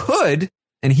 You could,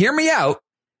 and hear me out,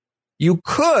 you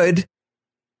could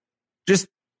just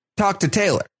talk to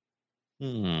Taylor.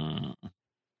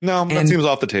 No, that seems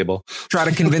off the table. Try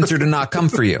to convince her to not come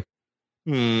for you.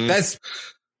 That's,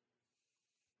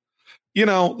 you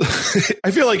know,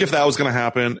 I feel like if that was going to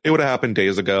happen, it would have happened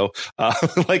days ago.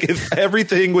 Like if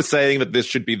everything was saying that this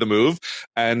should be the move,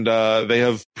 and they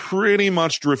have pretty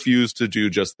much refused to do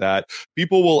just that.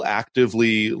 People will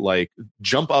actively like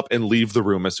jump up and leave the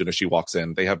room as soon as she walks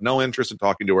in. They have no interest in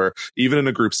talking to her, even in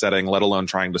a group setting, let alone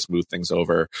trying to smooth things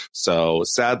over. So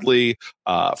sadly,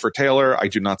 for Taylor, I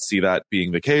do not see that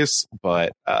being the case,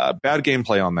 but bad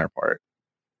gameplay on their part.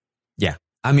 Yeah.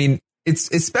 I mean, it's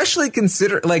especially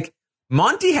consider like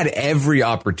Monty had every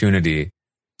opportunity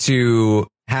to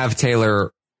have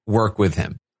Taylor work with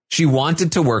him. She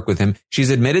wanted to work with him. She's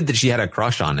admitted that she had a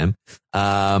crush on him.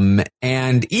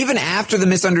 And even after the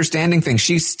misunderstanding thing,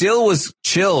 she still was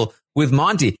chill with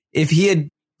Monty. If he had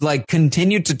like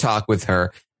continued to talk with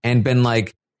her and been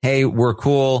like, hey, we're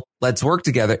cool, let's work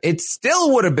together, it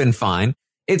still would have been fine.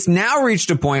 It's now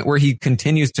reached a point where he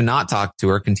continues to not talk to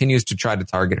her, continues to try to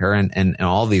target her and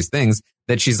all these things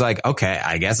that she's like, okay,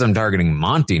 I guess I'm targeting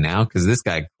Monty now because this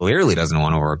guy clearly doesn't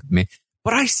want to work with me.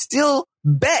 But I still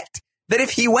bet that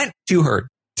if he went to her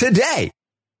today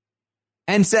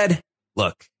and said,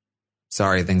 look,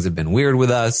 sorry, things have been weird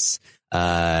with us.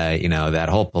 That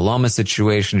whole Paloma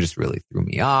situation just really threw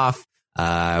me off.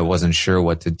 I wasn't sure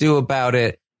what to do about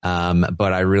it.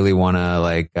 But I really want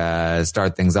to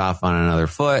start things off on another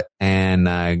foot and,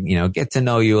 get to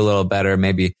know you a little better,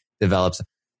 maybe develop some.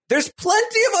 There's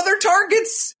plenty of other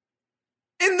targets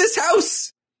in this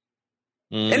house.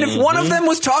 Mm-hmm. And if one of them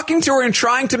was talking to her and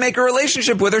trying to make a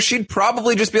relationship with her, she'd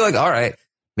probably just be like, all right,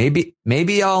 maybe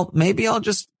I'll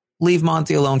just leave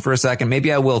Monty alone for a second.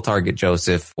 Maybe I will target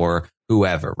Joseph or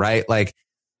whoever, right? Like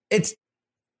it's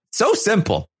so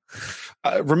simple.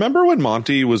 Remember when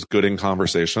Monty was good in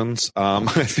conversations? I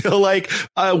feel like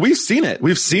we've seen it.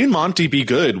 We've seen Monty be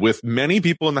good with many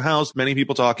people in the house, many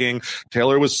people talking.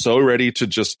 Taylor was so ready to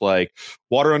just like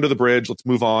water under the bridge. Let's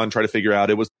move on, try to figure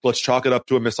out. Let's chalk it up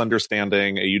to a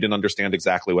misunderstanding. You didn't understand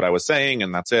exactly what I was saying,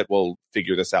 and that's it. We'll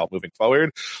figure this out moving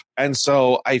forward. And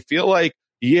so I feel like,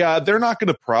 yeah, they're not going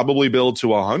to probably build to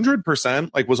 100%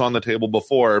 like was on the table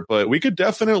before, but we could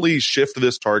definitely shift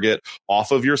this target off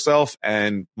of yourself.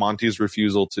 And Monty's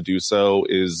refusal to do so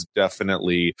is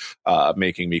definitely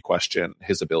making me question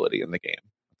his ability in the game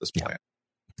at this point.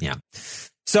 Yeah.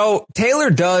 So Taylor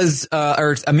does,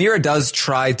 or Amira does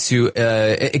try to,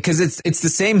 because it's the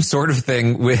same sort of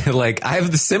thing with like, I have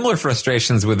the similar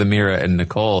frustrations with Amira and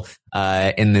Nicole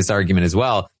in this argument as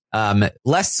well.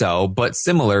 Less so, but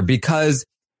similar because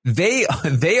they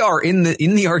are in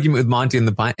the argument with Monty in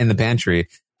the pantry.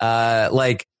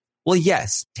 Well,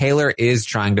 yes, Taylor is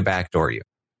trying to backdoor you.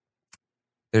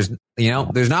 There's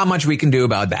not much we can do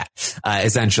about that,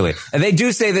 essentially. And they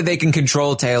do say that they can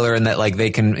control Taylor and that like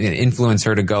they can influence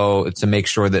her to make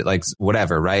sure that like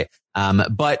whatever, right?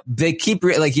 But they keep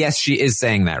yes, she is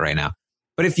saying that right now.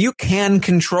 But if you can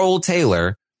control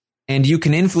Taylor and you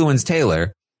can influence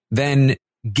Taylor, then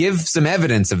give some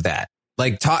evidence of that.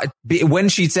 Like when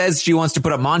she says she wants to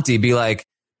put up Monty, be like,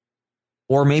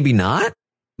 or maybe not,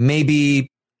 maybe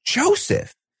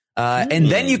Joseph. And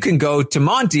then you can go to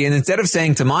Monty, and instead of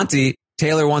saying to Monty,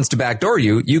 Taylor wants to backdoor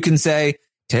you, you can say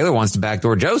Taylor wants to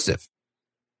backdoor Joseph.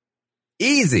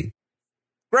 Easy.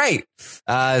 Great.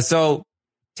 So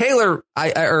Taylor,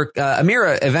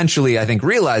 Amira eventually, I think,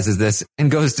 realizes this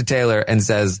and goes to Taylor and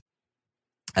says,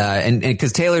 and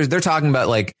because they're talking about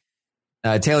like,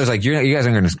 Taylor's like, you guys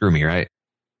aren't going to screw me, right?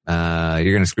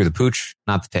 You're going to screw the pooch,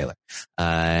 not the Taylor.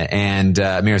 And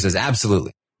Amira says,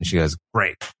 absolutely. And she goes,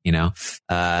 great.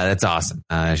 That's awesome.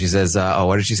 She says,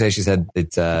 what did she say? She said,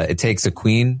 it takes a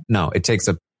queen. No, it takes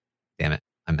damn it.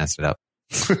 I messed it up.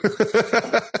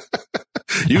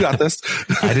 You got this.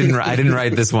 I didn't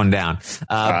write this one down.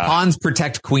 Pawns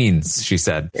protect queens, she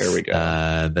said. There we go.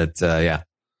 Yeah.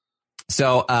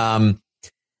 So,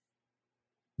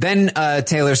 then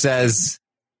Taylor says,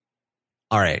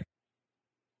 all right,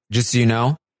 just so you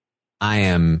know, I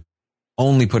am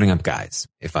only putting up guys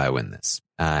if I win this.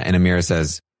 And Amira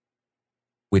says,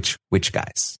 which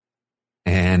guys?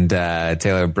 And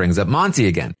Taylor brings up Monty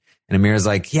again. And Amira's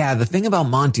like, yeah, the thing about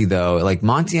Monty, though, like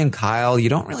Monty and Kyle, you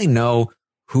don't really know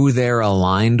who they're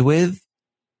aligned with.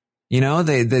 You don't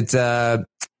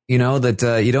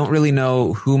really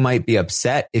know who might be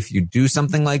upset if you do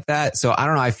something like that. So I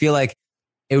don't know. I feel like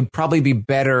it would probably be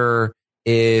better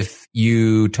if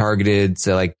you targeted,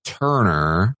 so like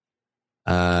Turner,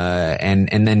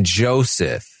 and then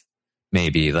Joseph,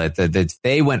 maybe like that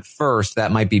they went first.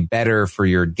 That might be better for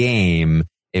your game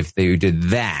if they did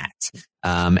that.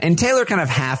 And Taylor kind of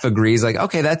half agrees, like,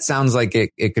 okay, that sounds like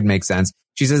it could make sense.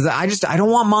 She says, I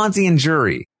don't want Monty and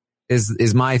Jury.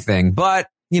 is my thing. But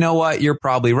you know what? You're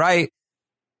probably right.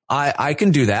 I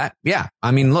can do that. Yeah.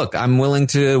 I mean, look, I'm willing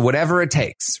to whatever it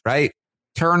takes, right?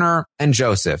 Turner and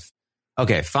Joseph.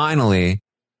 Okay. Finally,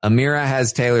 Amira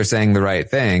has Taylor saying the right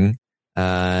thing.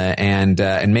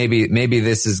 And maybe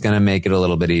this is going to make it a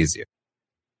little bit easier.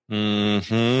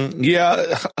 Mm-hmm.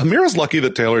 Yeah. Amira's lucky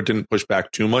that Taylor didn't push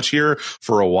back too much here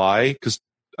for a why, because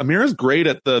Amira's great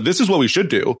at this is what we should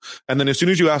do. And then as soon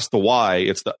as you ask the why,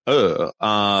 it's the,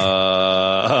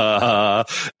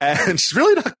 and she's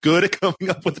really not good at coming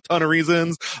up with a ton of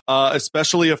reasons,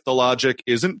 especially if the logic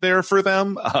isn't there for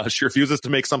them. She refuses to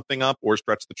make something up or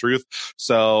stretch the truth.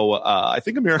 So, I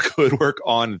think Amira could work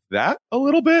on that a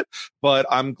little bit, but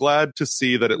I'm glad to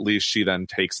see that at least she then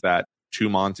takes that to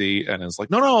Monty and is like,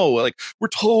 no, like we're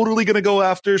totally going to go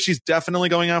after. She's definitely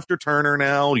going after Turner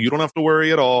now. You don't have to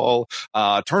worry at all.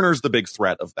 Turner's the big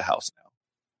threat of the house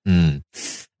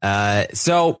now.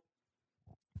 So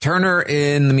Turner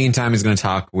in the meantime is going to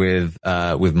talk with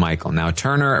Michael. Now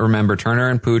Turner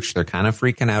and Pooch, they're kind of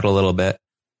freaking out a little bit.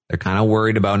 They're kind of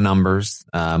worried about numbers.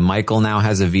 Michael now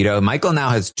has a veto. Michael now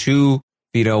has 2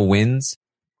 veto wins.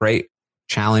 Great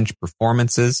challenge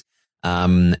performances.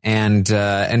 And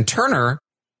Turner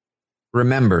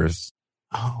remembers,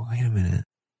 oh, wait a minute.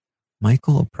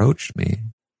 Michael approached me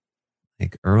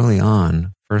like early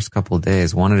on, first couple of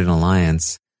days, wanted an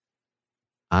alliance.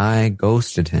 I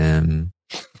ghosted him.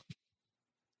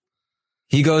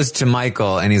 He goes to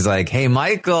Michael and he's like, hey,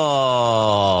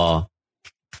 Michael.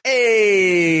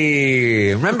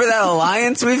 Hey, remember that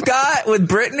alliance we've got with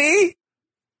Brittany?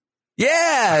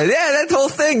 Yeah, that whole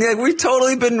thing. Like, we've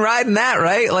totally been riding that,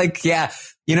 right? Like, yeah,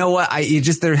 you know what?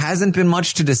 There hasn't been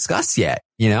much to discuss yet,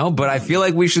 but I feel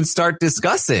like we should start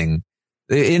discussing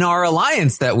in our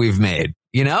alliance that we've made.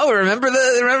 Remember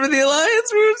the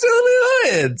alliance? We were still in the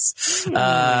alliance.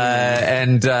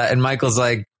 And Michael's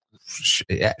like,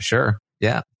 yeah, sure.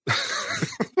 Yeah.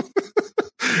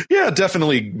 Yeah,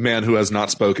 definitely man who has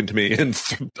not spoken to me in,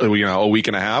 a week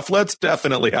and a half. Let's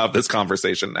definitely have this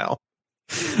conversation now.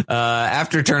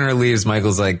 After Turner leaves,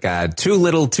 Michael's like, too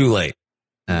little, too late.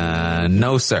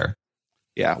 No, sir.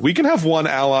 Yeah, we can have one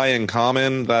ally in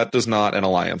common. That does not an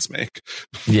alliance make.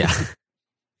 Yeah.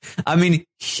 I mean,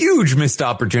 huge missed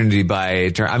opportunity by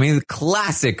Turner. I mean,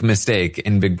 classic mistake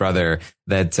in Big Brother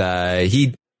that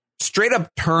he straight up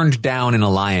turned down an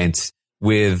alliance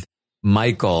with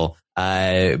Michael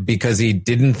because he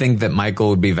didn't think that Michael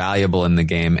would be valuable in the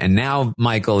game. And now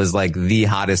Michael is like the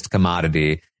hottest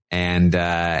commodity.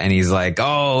 And he's like,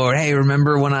 oh, hey,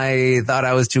 remember when I thought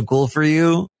I was too cool for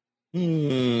you?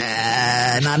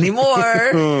 Not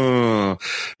anymore.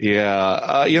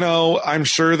 Yeah. I'm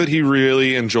sure that he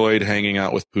really enjoyed hanging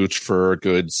out with Pooch for a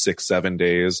good 6-7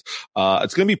 days.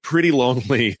 It's going to be pretty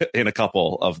lonely in a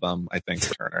couple of them, I think,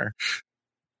 for Turner.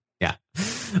 Yeah.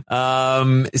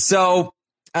 So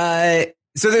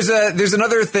there's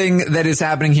another thing that is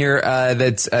happening here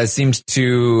that seems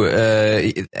to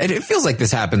it feels like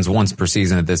this happens once per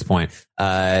season at this point.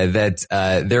 That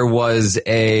there was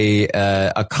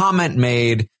a comment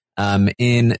made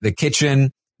in the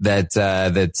kitchen that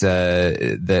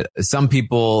some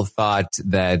people thought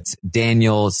that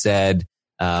Daniel said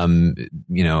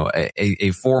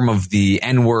a form of the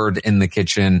N-word in the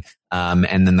kitchen,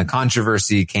 and then the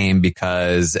controversy came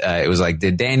because it was like,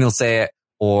 did Daniel say it?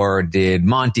 Or did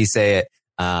Monty say it?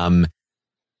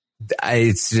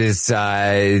 It's just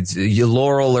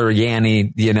Laurel or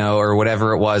Yanni, or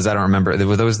whatever it was. I don't remember.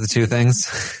 Were those the 2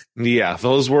 things? Yeah,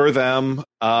 those were them.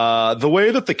 The way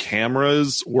that the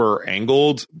cameras were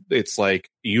angled, it's like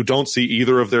you don't see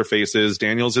either of their faces.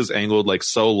 Daniel's is angled like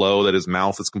so low that his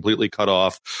mouth is completely cut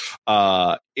off.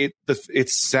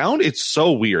 It's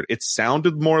so weird. It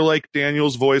sounded more like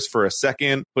Daniel's voice for a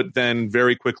second, but then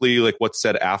very quickly, like what's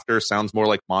said after sounds more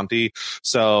like Monty.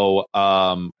 So,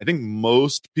 I think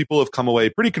most people have come away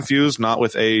pretty confused, not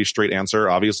with a straight answer.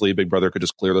 Obviously, Big Brother could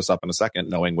just clear this up in a second,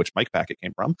 knowing which mic pack it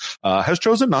came from. Has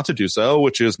chosen not to do so,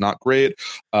 which is not great.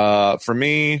 For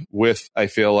me, I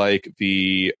feel like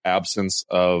the absence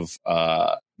of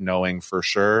knowing for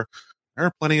sure, there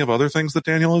are plenty of other things that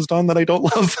Daniel has done that I don't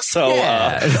love. So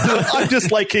I'm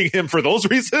disliking him for those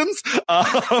reasons.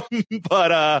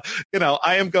 But I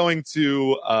am going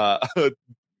to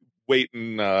wait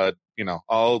and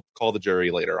I'll call the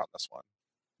jury later on this one.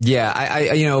 Yeah,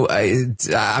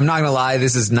 I'm not gonna lie.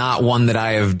 This is not one that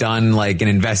I have done like an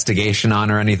investigation on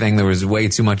or anything. There was way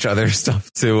too much other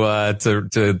stuff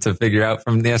to figure out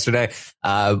from yesterday.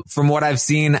 From what I've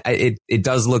seen, it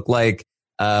does look like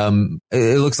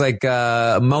it looks like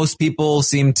most people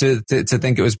seem to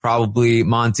think it was probably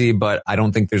Monty, but I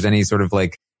don't think there's any sort of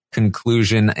like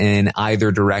conclusion in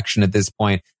either direction at this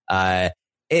point.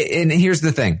 And here's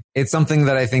the thing. It's something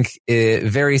that I think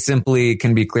very simply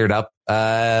can be cleared up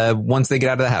once they get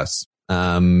out of the house.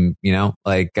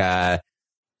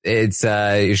 It's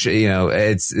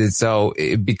so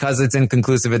because it's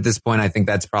inconclusive at this point, I think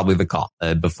that's probably the call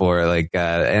before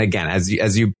and again,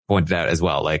 as you pointed out as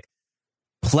well, like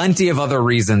plenty of other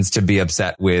reasons to be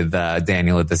upset with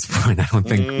Daniel at this point. I don't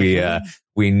think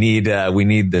we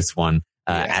need this one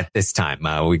at this time.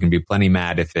 We can be plenty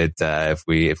mad if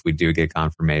we do get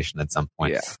confirmation at some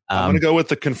point. Yeah. I'm going to go with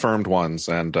the confirmed ones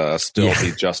and still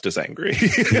be just as angry.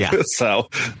 Yeah. So,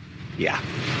 yeah.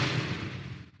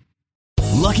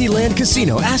 Lucky Land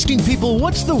Casino, asking people,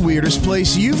 what's the weirdest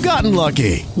place you've gotten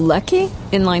lucky? Lucky?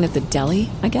 In line at the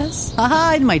deli, I guess?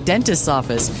 Aha, in my dentist's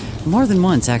office. More than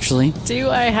once, actually.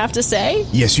 Do I have to say?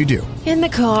 Yes, you do. In the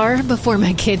car before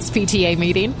my kids' PTA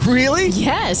meeting. Really?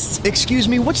 Yes. Excuse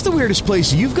me, what's the weirdest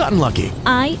place you've gotten lucky?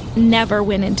 I never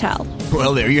win and tell.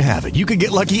 Well, there you have it. You can get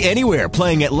lucky anywhere,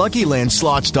 playing at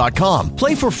LuckyLandSlots.com.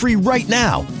 Play for free right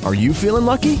now. Are you feeling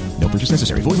lucky? No purchase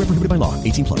necessary. Void where prohibited by law.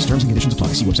 18+. Terms and conditions apply.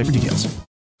 See website for details.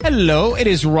 Hello, it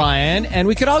is Ryan, and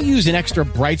we could all use an extra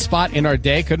bright spot in our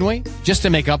day, couldn't we? Just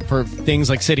to make up for things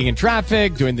like sitting in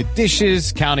traffic, doing the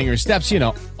dishes, counting your steps,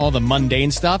 all the mundane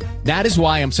stuff. That is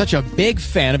why I'm such a big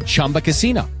fan of Chumba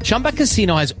Casino. Chumba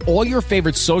Casino has all your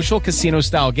favorite social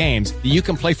casino-style games that you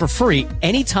can play for free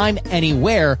anytime,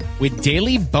 anywhere with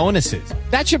daily bonuses.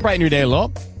 That should brighten your day a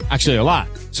little. Actually, a lot.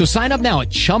 So sign up now at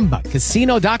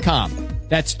ChumbaCasino.com.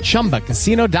 That's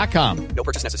ChumbaCasino.com. No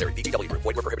purchase necessary. VGW Group.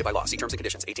 Void where prohibited by law. See terms and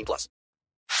conditions. 18+.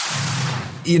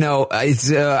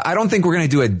 I don't think we're going to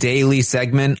do a daily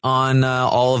segment on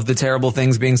all of the terrible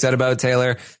things being said about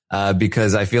Taylor,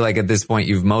 because I feel like at this point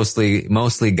you've mostly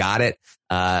got it.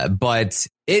 But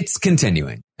it's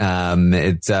continuing.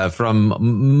 It's from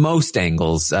most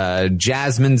angles.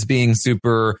 Jasmine's being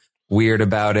super weird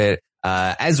about it.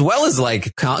 As well as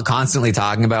constantly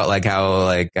talking about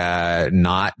how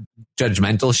not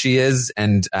judgmental she is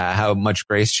and how much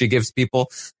grace she gives people.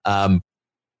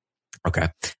 Okay.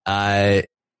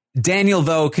 Daniel,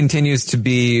 though, continues to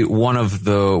be one of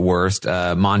the worst.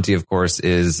 Monty, of course,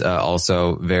 is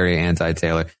also very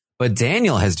anti-Taylor, but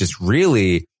Daniel has just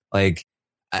really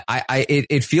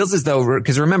it feels as though,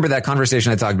 because remember that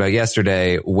conversation I talked about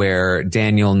yesterday where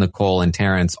Daniel, Nicole, and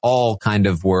Terrence all kind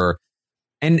of were.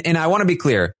 And I want to be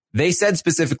clear. They said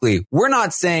specifically, we're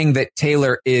not saying that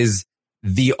Taylor is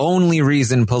the only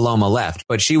reason Paloma left,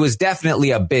 but she was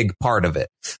definitely a big part of it.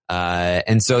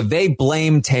 And so they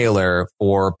blame Taylor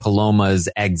for Paloma's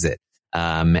exit.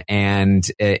 And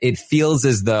it feels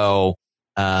as though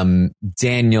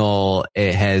Daniel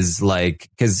has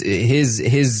because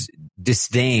his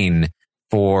disdain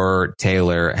for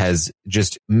Taylor has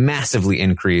just massively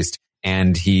increased.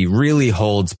 And he really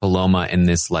holds Paloma in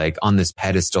this, on this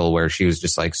pedestal where she was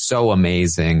just so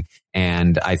amazing.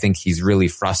 And I think he's really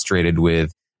frustrated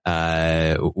with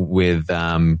Taylor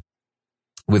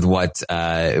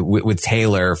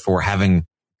for having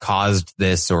caused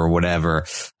this or whatever.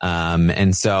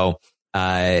 And so,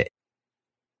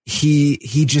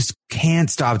 he just can't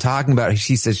stop talking about it.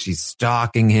 She says she's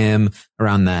stalking him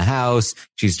around the house.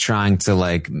 She's trying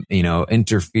to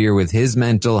interfere with his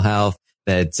mental health.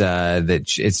 That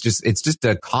it's just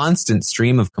a constant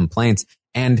stream of complaints.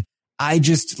 And I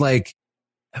just Clam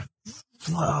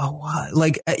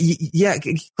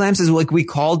says we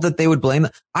called that they would blame.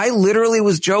 I literally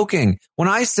was joking when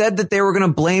I said that they were going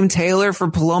to blame Taylor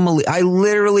for Paloma. I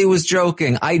literally was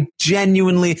joking. I did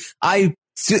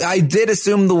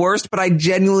assume the worst, but I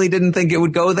genuinely didn't think it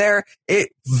would go there. It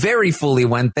very fully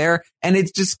went there, and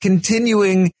it's just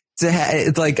continuing.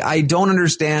 It's I don't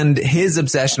understand his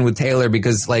obsession with Taylor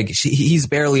because he's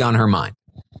barely on her mind.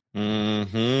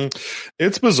 Mm-hmm.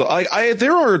 It's bizarre.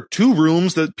 There are two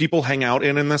rooms that people hang out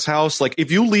in this house.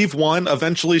 If you leave one,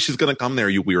 eventually she's going to come there,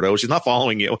 you weirdo. She's not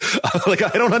following you.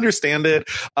 I don't understand it.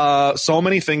 So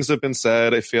many things have been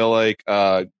said. I feel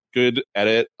good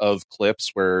edit of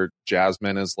clips where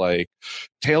Jasmine is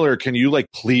Taylor, can you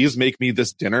please make me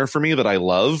this dinner for me that I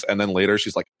love? And then later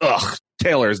she's ugh,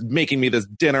 Taylor's making me this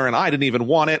dinner and I didn't even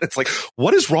want it. It's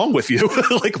what is wrong with you?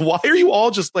 Why are you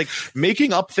all just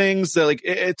making up things that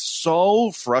it's so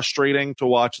frustrating to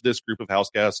watch this group of house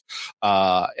guests.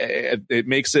 It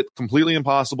makes it completely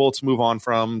impossible to move on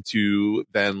from, to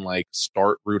then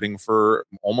start rooting for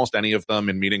almost any of them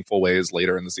in meaningful ways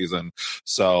later in the season.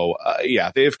 So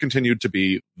they've continued to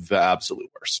be the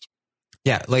absolute worst.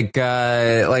 Yeah.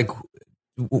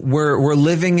 We're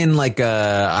living in I'm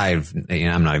not even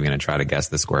going to try to guess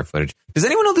the square footage. Does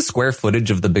anyone know the square footage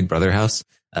of the Big Brother house?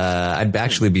 I'd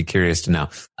actually be curious to know.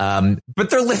 But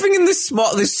they're living in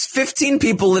there's 15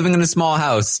 people living in a small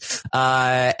house.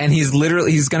 And he's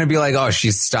going to be like, oh,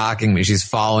 she's stalking me. She's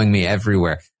following me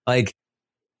everywhere. Like,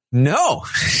 no,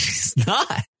 she's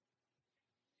not.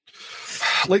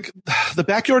 Like, the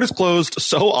backyard is closed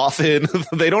so often.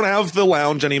 They don't have the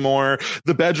lounge anymore.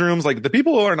 The bedrooms, like, the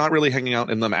people are not really hanging out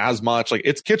in them as much. Like,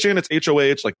 it's kitchen, it's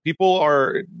HOH. Like, people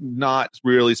are not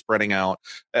really spreading out.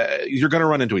 You're going to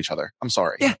run into each other. I'm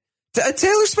sorry. Yeah.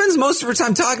 Taylor spends most of her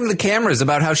time talking to the cameras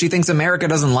about how she thinks America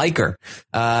doesn't like her.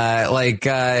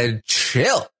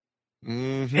 Chill.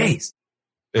 Mm-hmm. Jeez.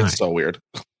 It's so weird.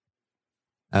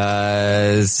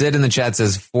 Sid in the chat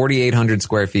says 4,800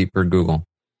 square feet per Google.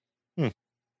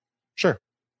 Sure.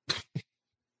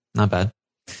 Not bad.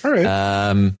 All right.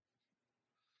 I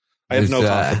have no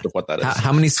concept of what that is.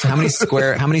 How many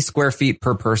square feet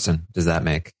per person does that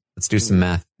make? Let's do some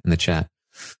math in the chat.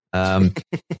 I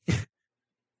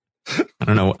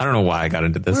don't know why I got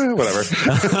into this. Whatever.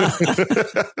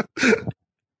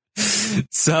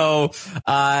 So,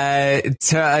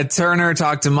 Turner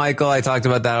talked to Michael. I talked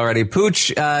about that already.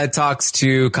 Pooch, talks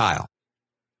to Kyle.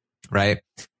 Right?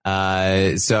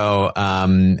 Pooch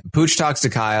talks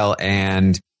to Kyle,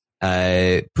 and,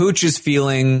 Pooch is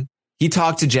he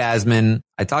talked to Jasmine.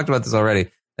 I talked about this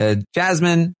already.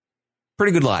 Jasmine,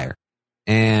 pretty good liar.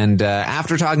 And,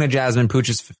 after talking to Jasmine, Pooch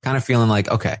is kind of feeling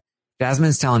like, okay,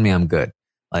 Jasmine's telling me I'm good.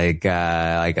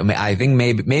 I think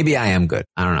maybe I am good.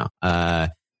 I don't know.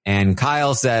 And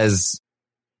Kyle says,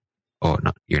 oh,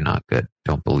 no, you're not good.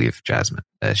 Don't believe Jasmine.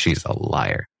 She's a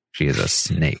liar. She is a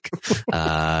snake.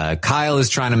 Kyle is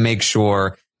trying to make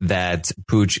sure that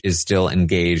Pooch is still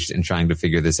engaged in trying to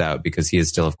figure this out, because he is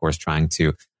still, of course, trying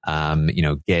to,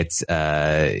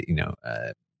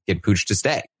 get Pooch to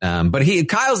stay. But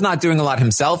Kyle's not doing a lot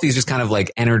himself. He's just kind of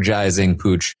like energizing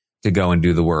Pooch to go and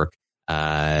do the work,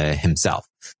 himself.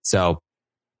 So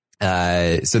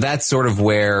that's sort of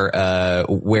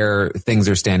where things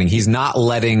are standing. He's not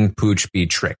letting Pooch be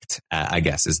tricked, I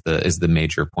guess is the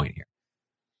major point here.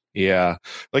 Yeah.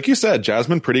 Like you said,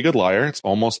 Jasmine, pretty good liar. It's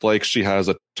almost like she has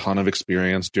a ton of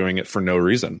experience doing it for no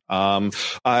reason.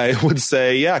 I would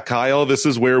say, yeah, Kyle, this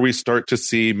is where we start to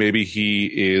see maybe he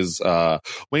is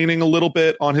waning a little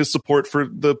bit on his support for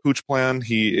the Pooch plan.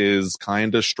 He is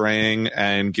kind of straying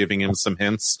and giving him some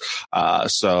hints.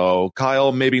 So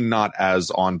Kyle, maybe not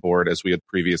as on board as we had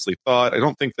previously thought. I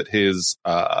don't think that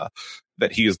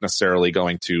that he is necessarily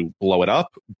going to blow it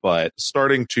up, but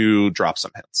starting to drop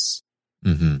some hints.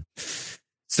 Mm-hmm.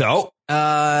 So,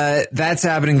 that's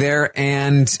happening there.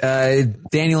 And,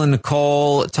 Daniel and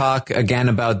Nicole talk again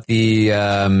about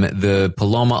the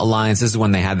Paloma Alliance. This is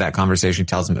when they had that conversation. He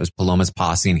tells him it was Paloma's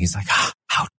posse. And he's like,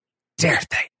 how dare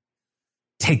they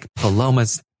take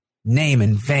Paloma's name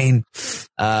in vain?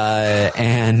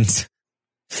 And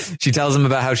she tells him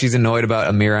about how she's annoyed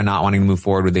about Amira not wanting to move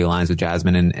forward with the alliance with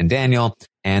Jasmine and Daniel.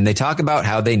 And they talk about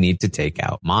how they need to take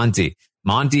out Monty.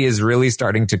 Monty is really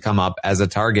starting to come up as a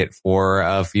target for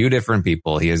a few different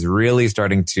people. He is really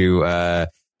starting to,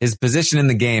 his position in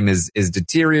the game is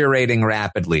deteriorating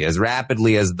rapidly as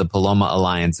the Paloma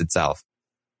Alliance itself.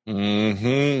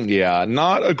 Mm-hmm. Yeah,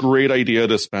 not a great idea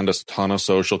to spend a ton of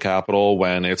social capital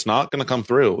when it's not going to come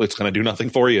through. It's going to do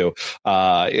nothing for you.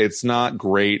 It's not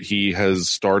great. He has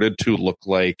started to look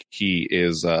like he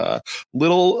is a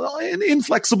little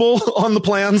inflexible on the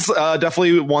plans.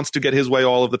 Definitely wants to get his way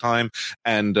all of the time,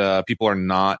 and people are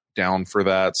not down for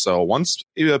that. So once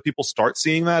people start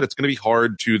seeing that, it's going to be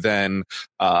hard to then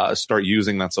start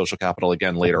using that social capital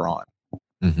again later on.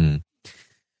 Mm-hmm.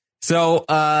 So,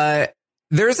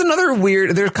 there's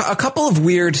a couple of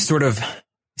weird sort of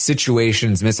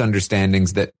situations,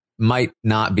 misunderstandings that might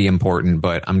not be important,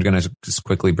 but I'm going to just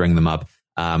quickly bring them up.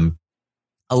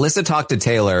 Alyssa talked to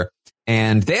Taylor,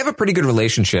 and they have a pretty good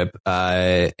relationship.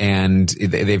 And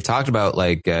they've talked about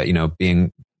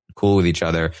being cool with each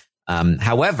other.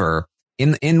 However,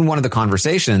 in one of the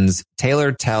conversations,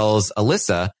 Taylor tells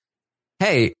Alyssa,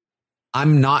 hey,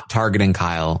 I'm not targeting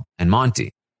Kyle and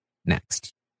Monty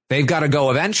next. They've got to go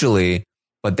eventually,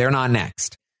 but they're not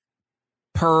next,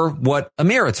 per what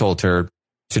Amira told her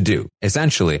to do,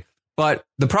 essentially. But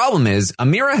the problem is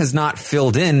Amira has not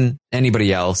filled in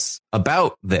anybody else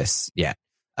about this yet.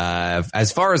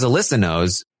 As far as Alyssa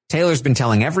knows, Taylor's been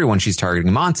telling everyone she's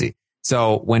targeting Monty.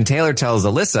 So when Taylor tells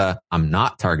Alyssa, I'm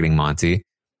not targeting Monty,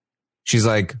 she's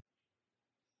like,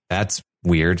 that's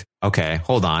weird. Okay,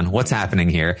 hold on. What's happening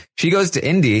here? She goes to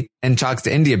Indy and talks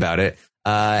to Indy about it.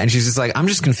 And she's just like, I'm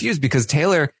just confused because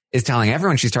Taylor is telling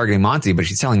everyone she's targeting Monty, but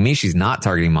she's telling me she's not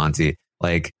targeting Monty.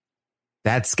 Like,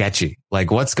 that's sketchy.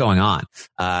 Like, what's going on?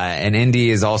 And Indy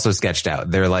is also sketched out.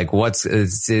 They're like,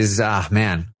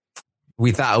 man,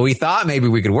 we thought maybe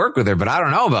we could work with her, but I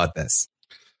don't know about this.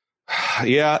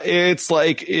 Yeah, it's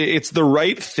like, it's the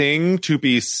right thing to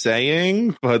be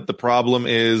saying, but the problem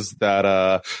is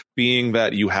that being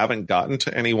that you haven't gotten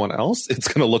to anyone else, it's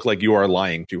going to look like you are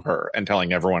lying to her and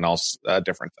telling everyone else a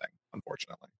different thing,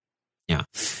 unfortunately. Yeah.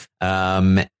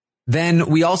 Then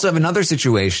we also have another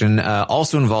situation,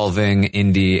 also involving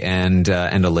Indy and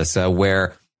Alyssa,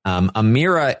 where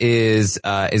Amira is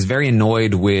very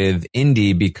annoyed with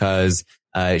Indy because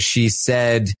she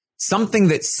said something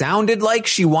that sounded like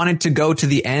she wanted to go to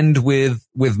the end with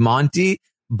Monty,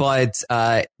 but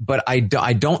I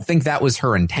don't think that was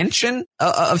her intention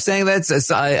of saying that.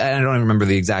 So I don't even remember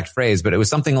the exact phrase, but it was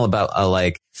something about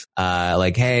like,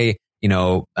 hey,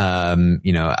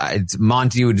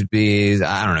 Monty would be,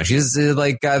 I don't know. She's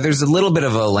like, there's a little bit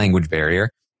of a language barrier.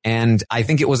 And I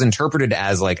think it was interpreted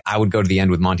as like, I would go to the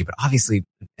end with Monty, but obviously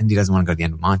Indy doesn't want to go to the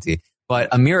end with Monty. But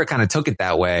Amira kind of took it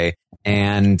that way.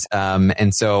 And so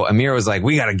Amira was like,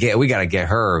 we gotta get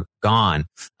her gone.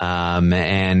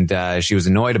 And she was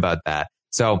annoyed about that.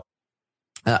 So,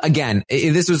 again,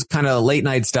 this was kind of late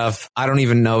night stuff. I don't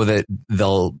even know that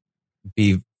they'll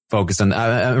be focused on.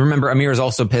 Remember, Amira's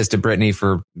also pissed at Brittany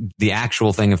for the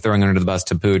actual thing of throwing her under the bus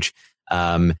to Pooch.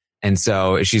 And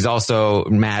so she's also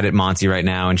mad at Monty right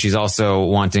now. And she's also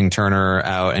wanting Turner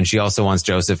out. And she also wants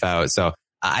Joseph out. So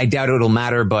I doubt it'll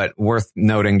matter, but worth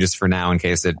noting just for now in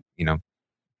case it,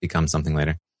 becomes something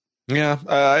later.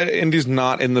 Yeah, Indy's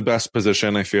not in the best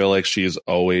position. I feel like she's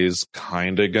always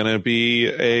kind of going to be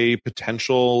a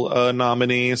potential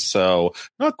nominee. So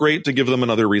not great to give them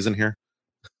another reason here.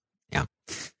 Yeah.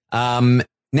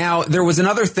 Now, there was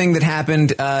another thing that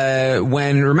happened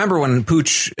when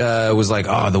Pooch was like,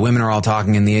 oh, the women are all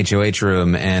talking in the HOH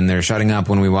room and they're shutting up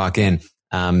when we walk in.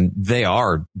 They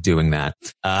are doing that.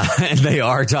 And they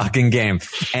are talking game.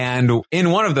 And in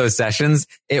one of those sessions,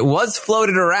 it was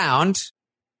floated around.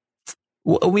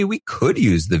 We could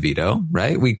use the veto,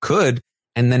 right? We could.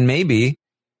 And then maybe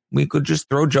we could just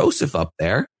throw Joseph up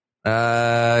there.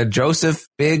 Joseph,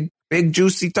 big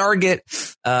juicy target.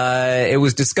 It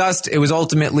was discussed. It was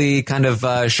ultimately kind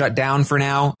of shut down for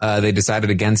now. They decided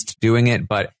against doing it,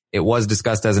 but it was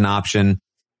discussed as an option.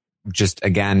 Just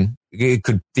again, it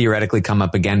could theoretically come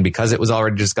up again because it was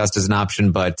already discussed as an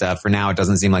option. But for now, it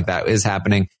doesn't seem like that is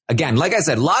happening. Again, like I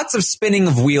said, lots of spinning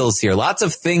of wheels here. Lots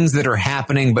of things that are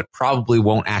happening, but probably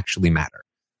won't actually matter.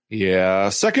 Yeah.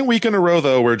 Second week in a row,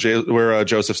 though, where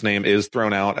Joseph's name is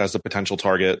thrown out as a potential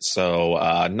target. So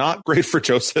not great for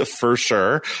Joseph for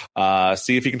sure.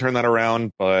 See if he can turn that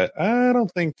around. But I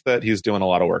don't think that he's doing a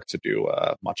lot of work to do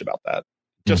much about that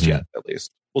just yet, at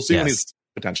least. We'll see when he's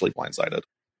potentially blindsided.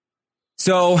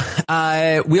 So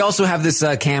we also have this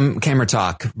camera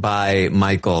talk by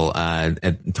Michael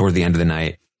toward the end of the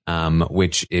night,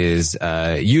 which is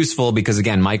useful because,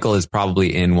 again, Michael is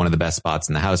probably in one of the best spots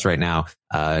in the house right now.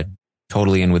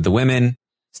 Totally in with the women,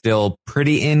 still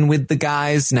pretty in with the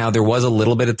guys. Now, there was a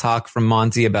little bit of talk from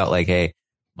Monty about like, hey,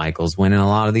 Michael's winning a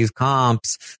lot of these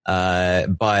comps,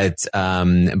 but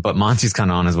Monty's kind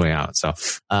of on his way out. So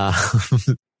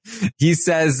he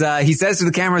says to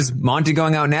the cameras, Monty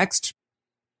going out next?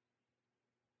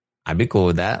 I'd be cool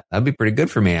with that. That'd be pretty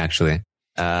good for me, actually.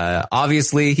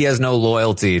 Obviously, he has no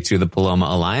loyalty to the Paloma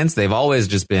Alliance. They've always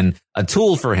just been a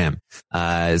tool for him.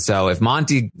 So if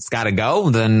Monty's got to go,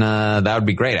 then that would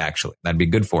be great, actually. That'd be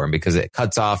good for him because it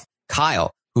cuts off Kyle,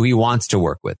 who he wants to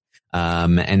work with.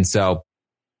 And so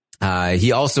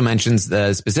he also mentions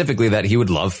specifically that he would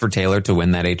love for Taylor to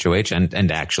win that HOH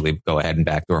and actually go ahead and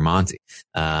backdoor Monty.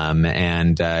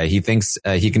 And he thinks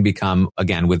he can become,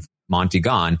 again, with Monty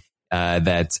gone,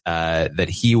 that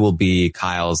he will be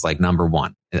Kyle's like number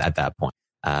one at that point,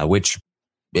 which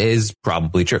is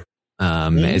probably true.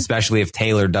 Especially if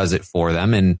Taylor does it for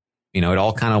them and, it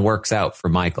all kind of works out for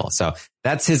Michael. So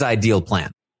that's his ideal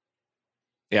plan.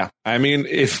 Yeah. I mean,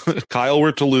 if Kyle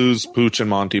were to lose Pooch and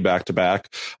Monty back to back,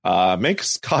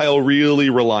 makes Kyle really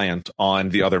reliant on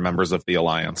the other members of the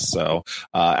alliance. So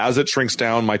as it shrinks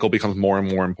down, Michael becomes more and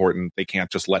more important. They can't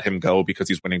just let him go because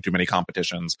he's winning too many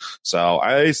competitions. So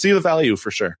I see the value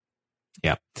for sure.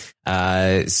 Yeah.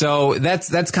 So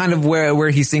that's kind of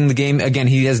where he's seeing the game. Again,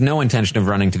 he has no intention of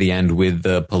running to the end with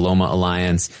the Paloma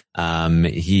Alliance.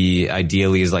 He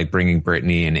ideally is like bringing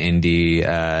Brittany and Indy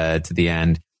to the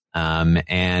end. He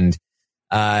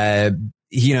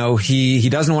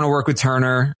doesn't want to work with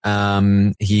Turner.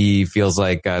 He feels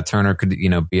like Turner could,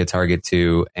 be a target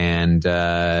too. And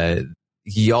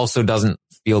he also doesn't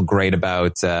feel great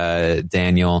about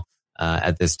Daniel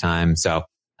at this time. So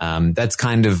that's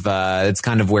kind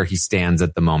of where he stands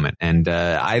at the moment. And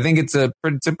I think it's a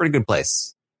pretty good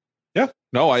place. Yeah,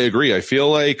 no, I agree. I feel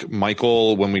like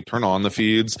Michael, when we turn on the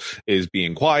feeds, is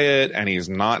being quiet and he's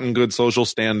not in good social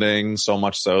standing, so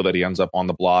much so that he ends up on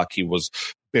the block. He was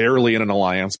barely in an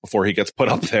alliance before he gets put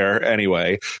up there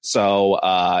anyway. So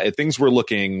things were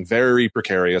looking very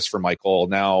precarious for Michael.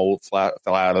 Now fell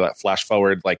out of that flash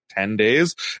forward like 10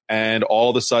 days. And all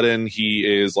of a sudden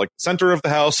he is like center of the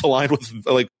house, aligned with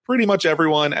like pretty much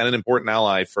everyone and an important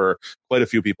ally for quite a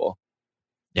few people.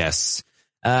 Yes.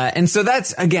 And so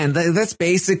that's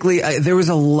basically, there was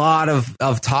a lot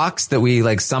of talks that we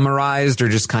like summarized or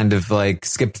just kind of like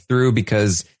skipped through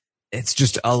because it's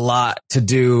just a lot to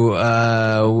do,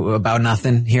 about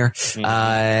nothing here.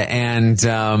 And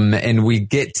we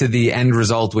get to the end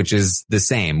result, which is the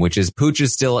same, which is Pooch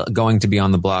is still going to be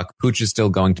on the block. Pooch is still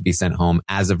going to be sent home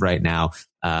as of right now.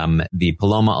 The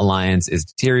Paloma alliance is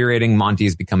deteriorating. Monty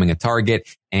is becoming a target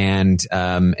and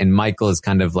Michael is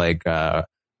kind of like,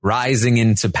 rising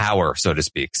into power, so to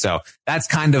speak. So that's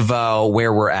kind of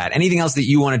where we're at. Anything else that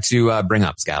you wanted to bring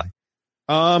up, Scally?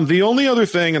 The only other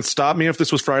thing, and stop me if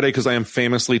this was Friday because I am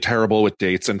famously terrible with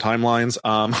dates and timelines.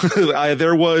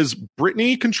 There was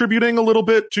Brittany contributing a little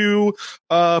bit to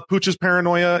Pooch's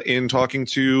paranoia in talking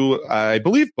to, I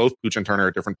believe, both Pooch and Turner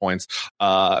at different points,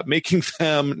 making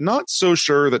them not so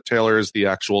sure that Taylor is the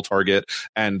actual target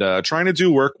and trying to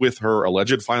do work with her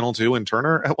alleged final two in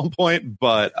Turner at one point.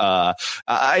 But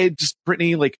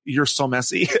Brittany, like, you're so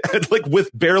messy. Like, with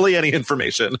barely any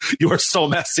information, you are so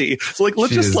messy. So, like,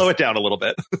 let's just slow it down a little bit.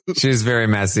 She's very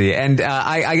messy. And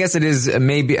I guess it is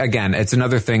maybe, again, it's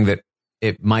another thing that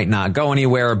it might not go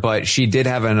anywhere, but she did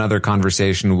have a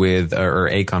conversation with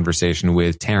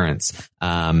Terrence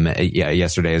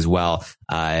yesterday as well,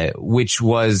 which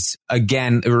was,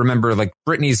 again, remember, like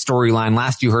Brittany's storyline,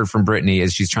 last you heard from Brittany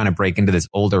is she's trying to break into this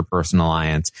older person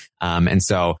alliance. And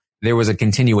so there was a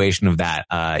continuation of that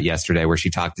yesterday where she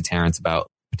talked to Terrence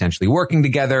about potentially working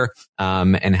together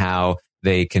and how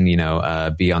they can,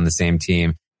 be on the same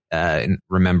team.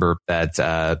 Remember that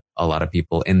a lot of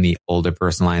people in the older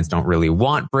person alliance don't really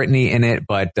want Brittany in it,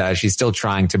 but she's still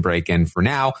trying to break in for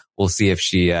now. We'll see if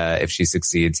she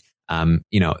succeeds.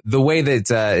 The way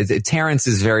that Terrence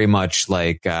is very much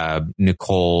like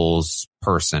Nicole's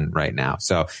person right now.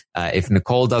 So if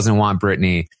Nicole doesn't want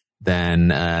Brittany, then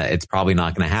it's probably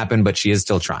not going to happen, but she is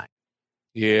still trying.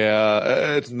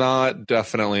 Yeah, it's not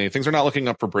definitely. Things are not looking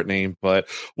up for Brittany, but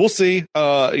we'll see.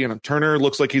 Turner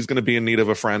looks like he's going to be in need of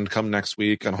a friend come next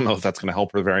week. I don't know if that's going to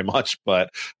help her very much, but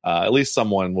at least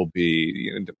someone will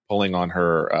be pulling on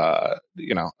her,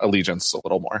 allegiance a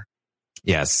little more.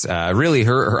 Yes, really,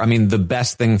 the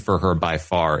best thing for her by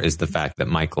far is the fact that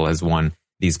Michael has won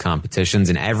these competitions,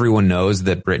 and everyone knows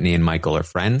that Brittany and Michael are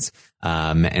friends.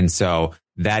 And so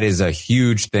that is a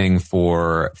huge thing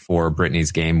for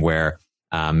Brittany's game where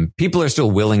people are still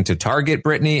willing to target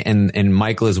Brittany and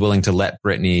Michael is willing to let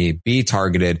Brittany be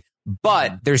targeted,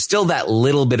 but there's still that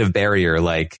little bit of barrier.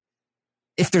 Like,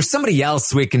 if there's somebody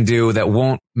else we can do that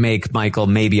won't make Michael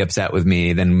maybe upset with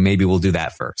me, then maybe we'll do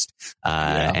that first.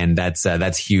 And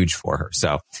that's huge for her.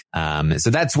 So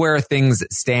that's where things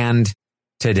stand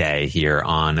today here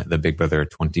on the Big Brother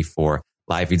 24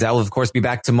 live feeds. I will, of course, be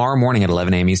back tomorrow morning at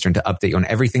 11 a.m. Eastern to update you on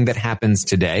everything that happens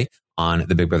today on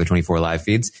the Big Brother 24 live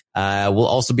feeds. We'll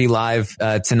also be live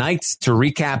tonight to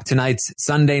recap tonight's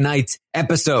Sunday night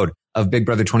episode of Big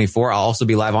Brother 24. I'll also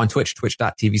be live on Twitch,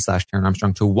 twitch.tv/Taran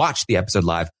Armstrong, to watch the episode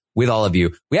live with all of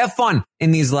you. We have fun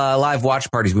in these live watch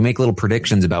parties. We make little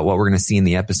predictions about what we're going to see in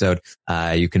the episode.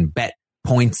 You can bet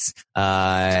points.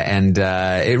 And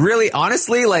it really,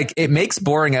 honestly, like, it makes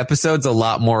boring episodes a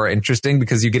lot more interesting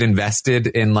because you get invested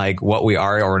in like what we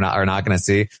are not going to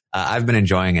see. I've been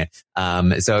enjoying it.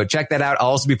 So check that out. I'll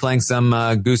also be playing some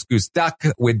Goose Goose Duck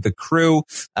with the crew,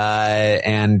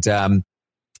 and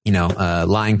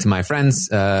lying to my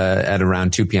friends at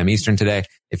around 2 p.m. Eastern today,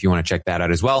 if you want to check that out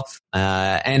as well.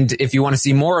 And if you want to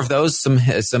see more of those, some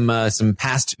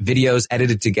past videos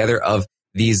edited together of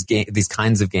these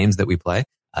kinds of games that we play,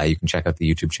 you can check out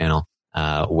the YouTube channel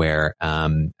where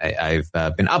I've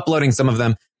been uploading some of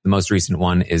them. The most recent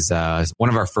one is one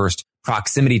of our first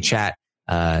proximity chat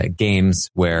games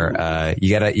where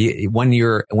when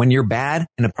you're bad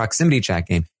in a proximity chat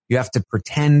game, you have to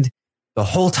pretend the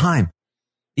whole time,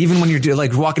 even when you're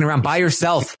like walking around by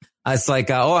yourself. It's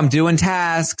like, I'm doing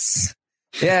tasks.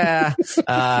 Yeah.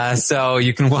 So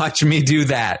you can watch me do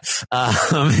that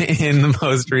in the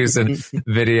most recent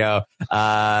video.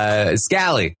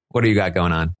 Scally, what do you got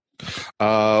going on?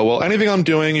 Well, anything I'm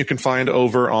doing, you can find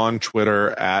over on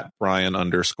Twitter at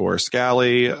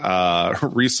Brian_Scally.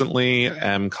 Recently,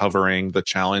 am covering the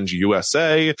Challenge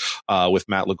USA with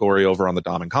Matt Ligori over on the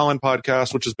Dom and Colin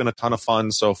podcast, which has been a ton of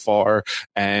fun so far,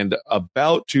 and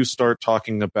about to start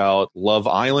talking about Love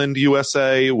Island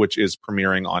USA, which is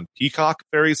premiering on Peacock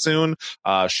very soon.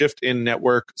 Shift in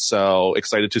network, so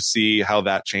excited to see how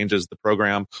that changes the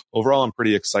program. Overall, I'm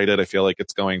pretty excited. I feel like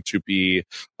it's going to be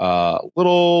a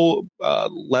little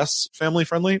less family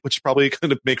friendly, which is probably going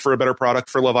to make for a better product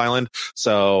for Love Island.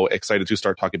 So excited to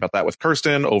start talking about that with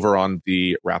Kirsten over on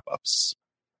the wrap ups.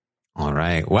 All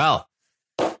right. Well,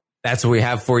 that's what we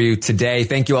have for you today.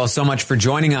 Thank you all so much for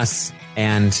joining us,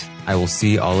 and I will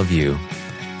see all of you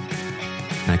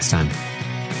next time.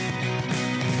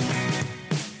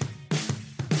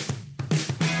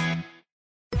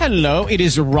 Hello, it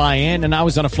is Ryan, and I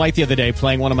was on a flight the other day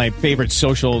playing one of my favorite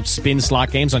social spin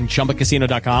slot games on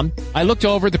ChumbaCasino.com. I looked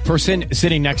over at the person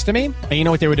sitting next to me, and you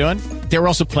know what they were doing? They were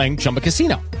also playing Chumba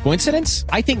Casino. Coincidence?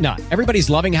 I think not. Everybody's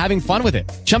loving having fun with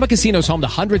it. Chumba Casino is home to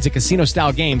hundreds of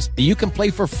casino-style games that you can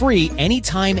play for free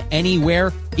anytime,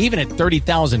 anywhere, even at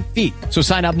 30,000 feet. So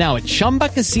sign up now at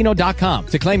ChumbaCasino.com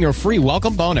to claim your free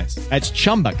welcome bonus. That's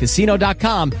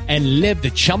ChumbaCasino.com and live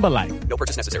the Chumba life. No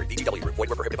purchase necessary. VGW. Void where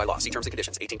prohibited by law. See terms and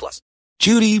conditions. 18+.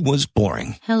 Judy was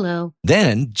boring. Hello.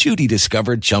 Then Judy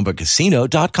discovered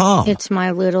ChumbaCasino.com. It's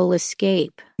my little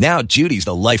escape. Now Judy's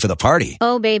the life of the party.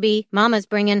 Oh, baby, mama's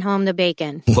bringing home the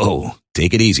bacon. Whoa,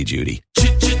 take it easy, Judy.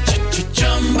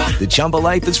 The Chumba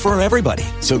life is for everybody.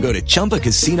 So go to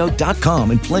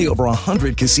ChumbaCasino.com and play over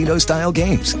 100 casino-style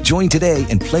games. Join today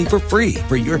and play for free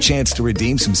for your chance to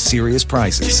redeem some serious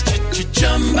prizes.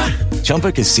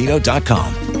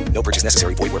 ChumbaCasino.com. No purchase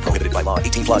necessary. Void where prohibited by law.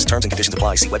 18+. Terms and conditions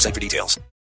apply. See website for details.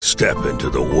 Step into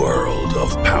the world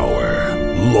of power,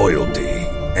 loyalty,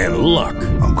 and luck.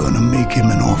 I'm gonna make him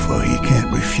an offer he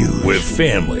can't refuse. With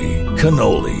family,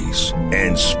 cannolis,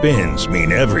 and spins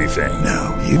mean everything.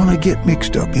 Now, you wanna get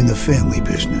mixed up in the family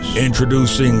business.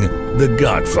 Introducing The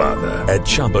Godfather at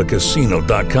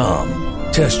ChumbaCasino.com.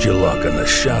 Test your luck in the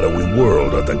shadowy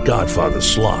world of The Godfather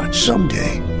slot.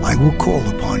 Someday, I will call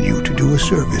upon you to do a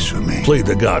service for me. Play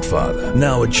The Godfather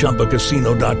now at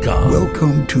ChumbaCasino.com.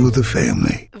 Welcome to the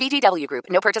family. VGW Group.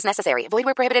 No purchase necessary. Void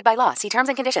where prohibited by law. See terms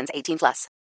and conditions. 18+.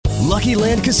 Lucky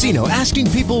Land Casino, asking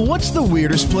people, what's the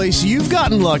weirdest place you've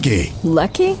gotten lucky?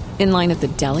 Lucky? In line at the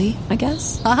deli, I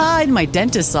guess? Aha, in my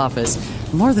dentist's office.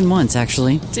 More than once,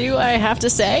 actually. Do I have to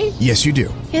say? Yes, you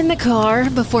do. In the car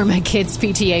before my kids'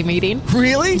 PTA meeting.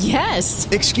 Really? Yes.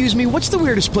 Excuse me, what's the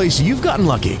weirdest place you've gotten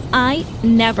lucky? I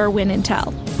never win and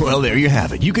tell. Well, there you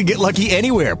have it. You can get lucky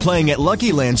anywhere, playing at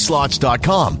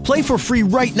LuckyLandSlots.com. Play for free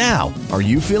right now. Are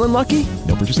you feeling lucky?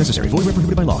 No purchase necessary. Void where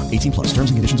prohibited by law. 18+.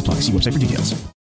 Terms and conditions apply. See website for details.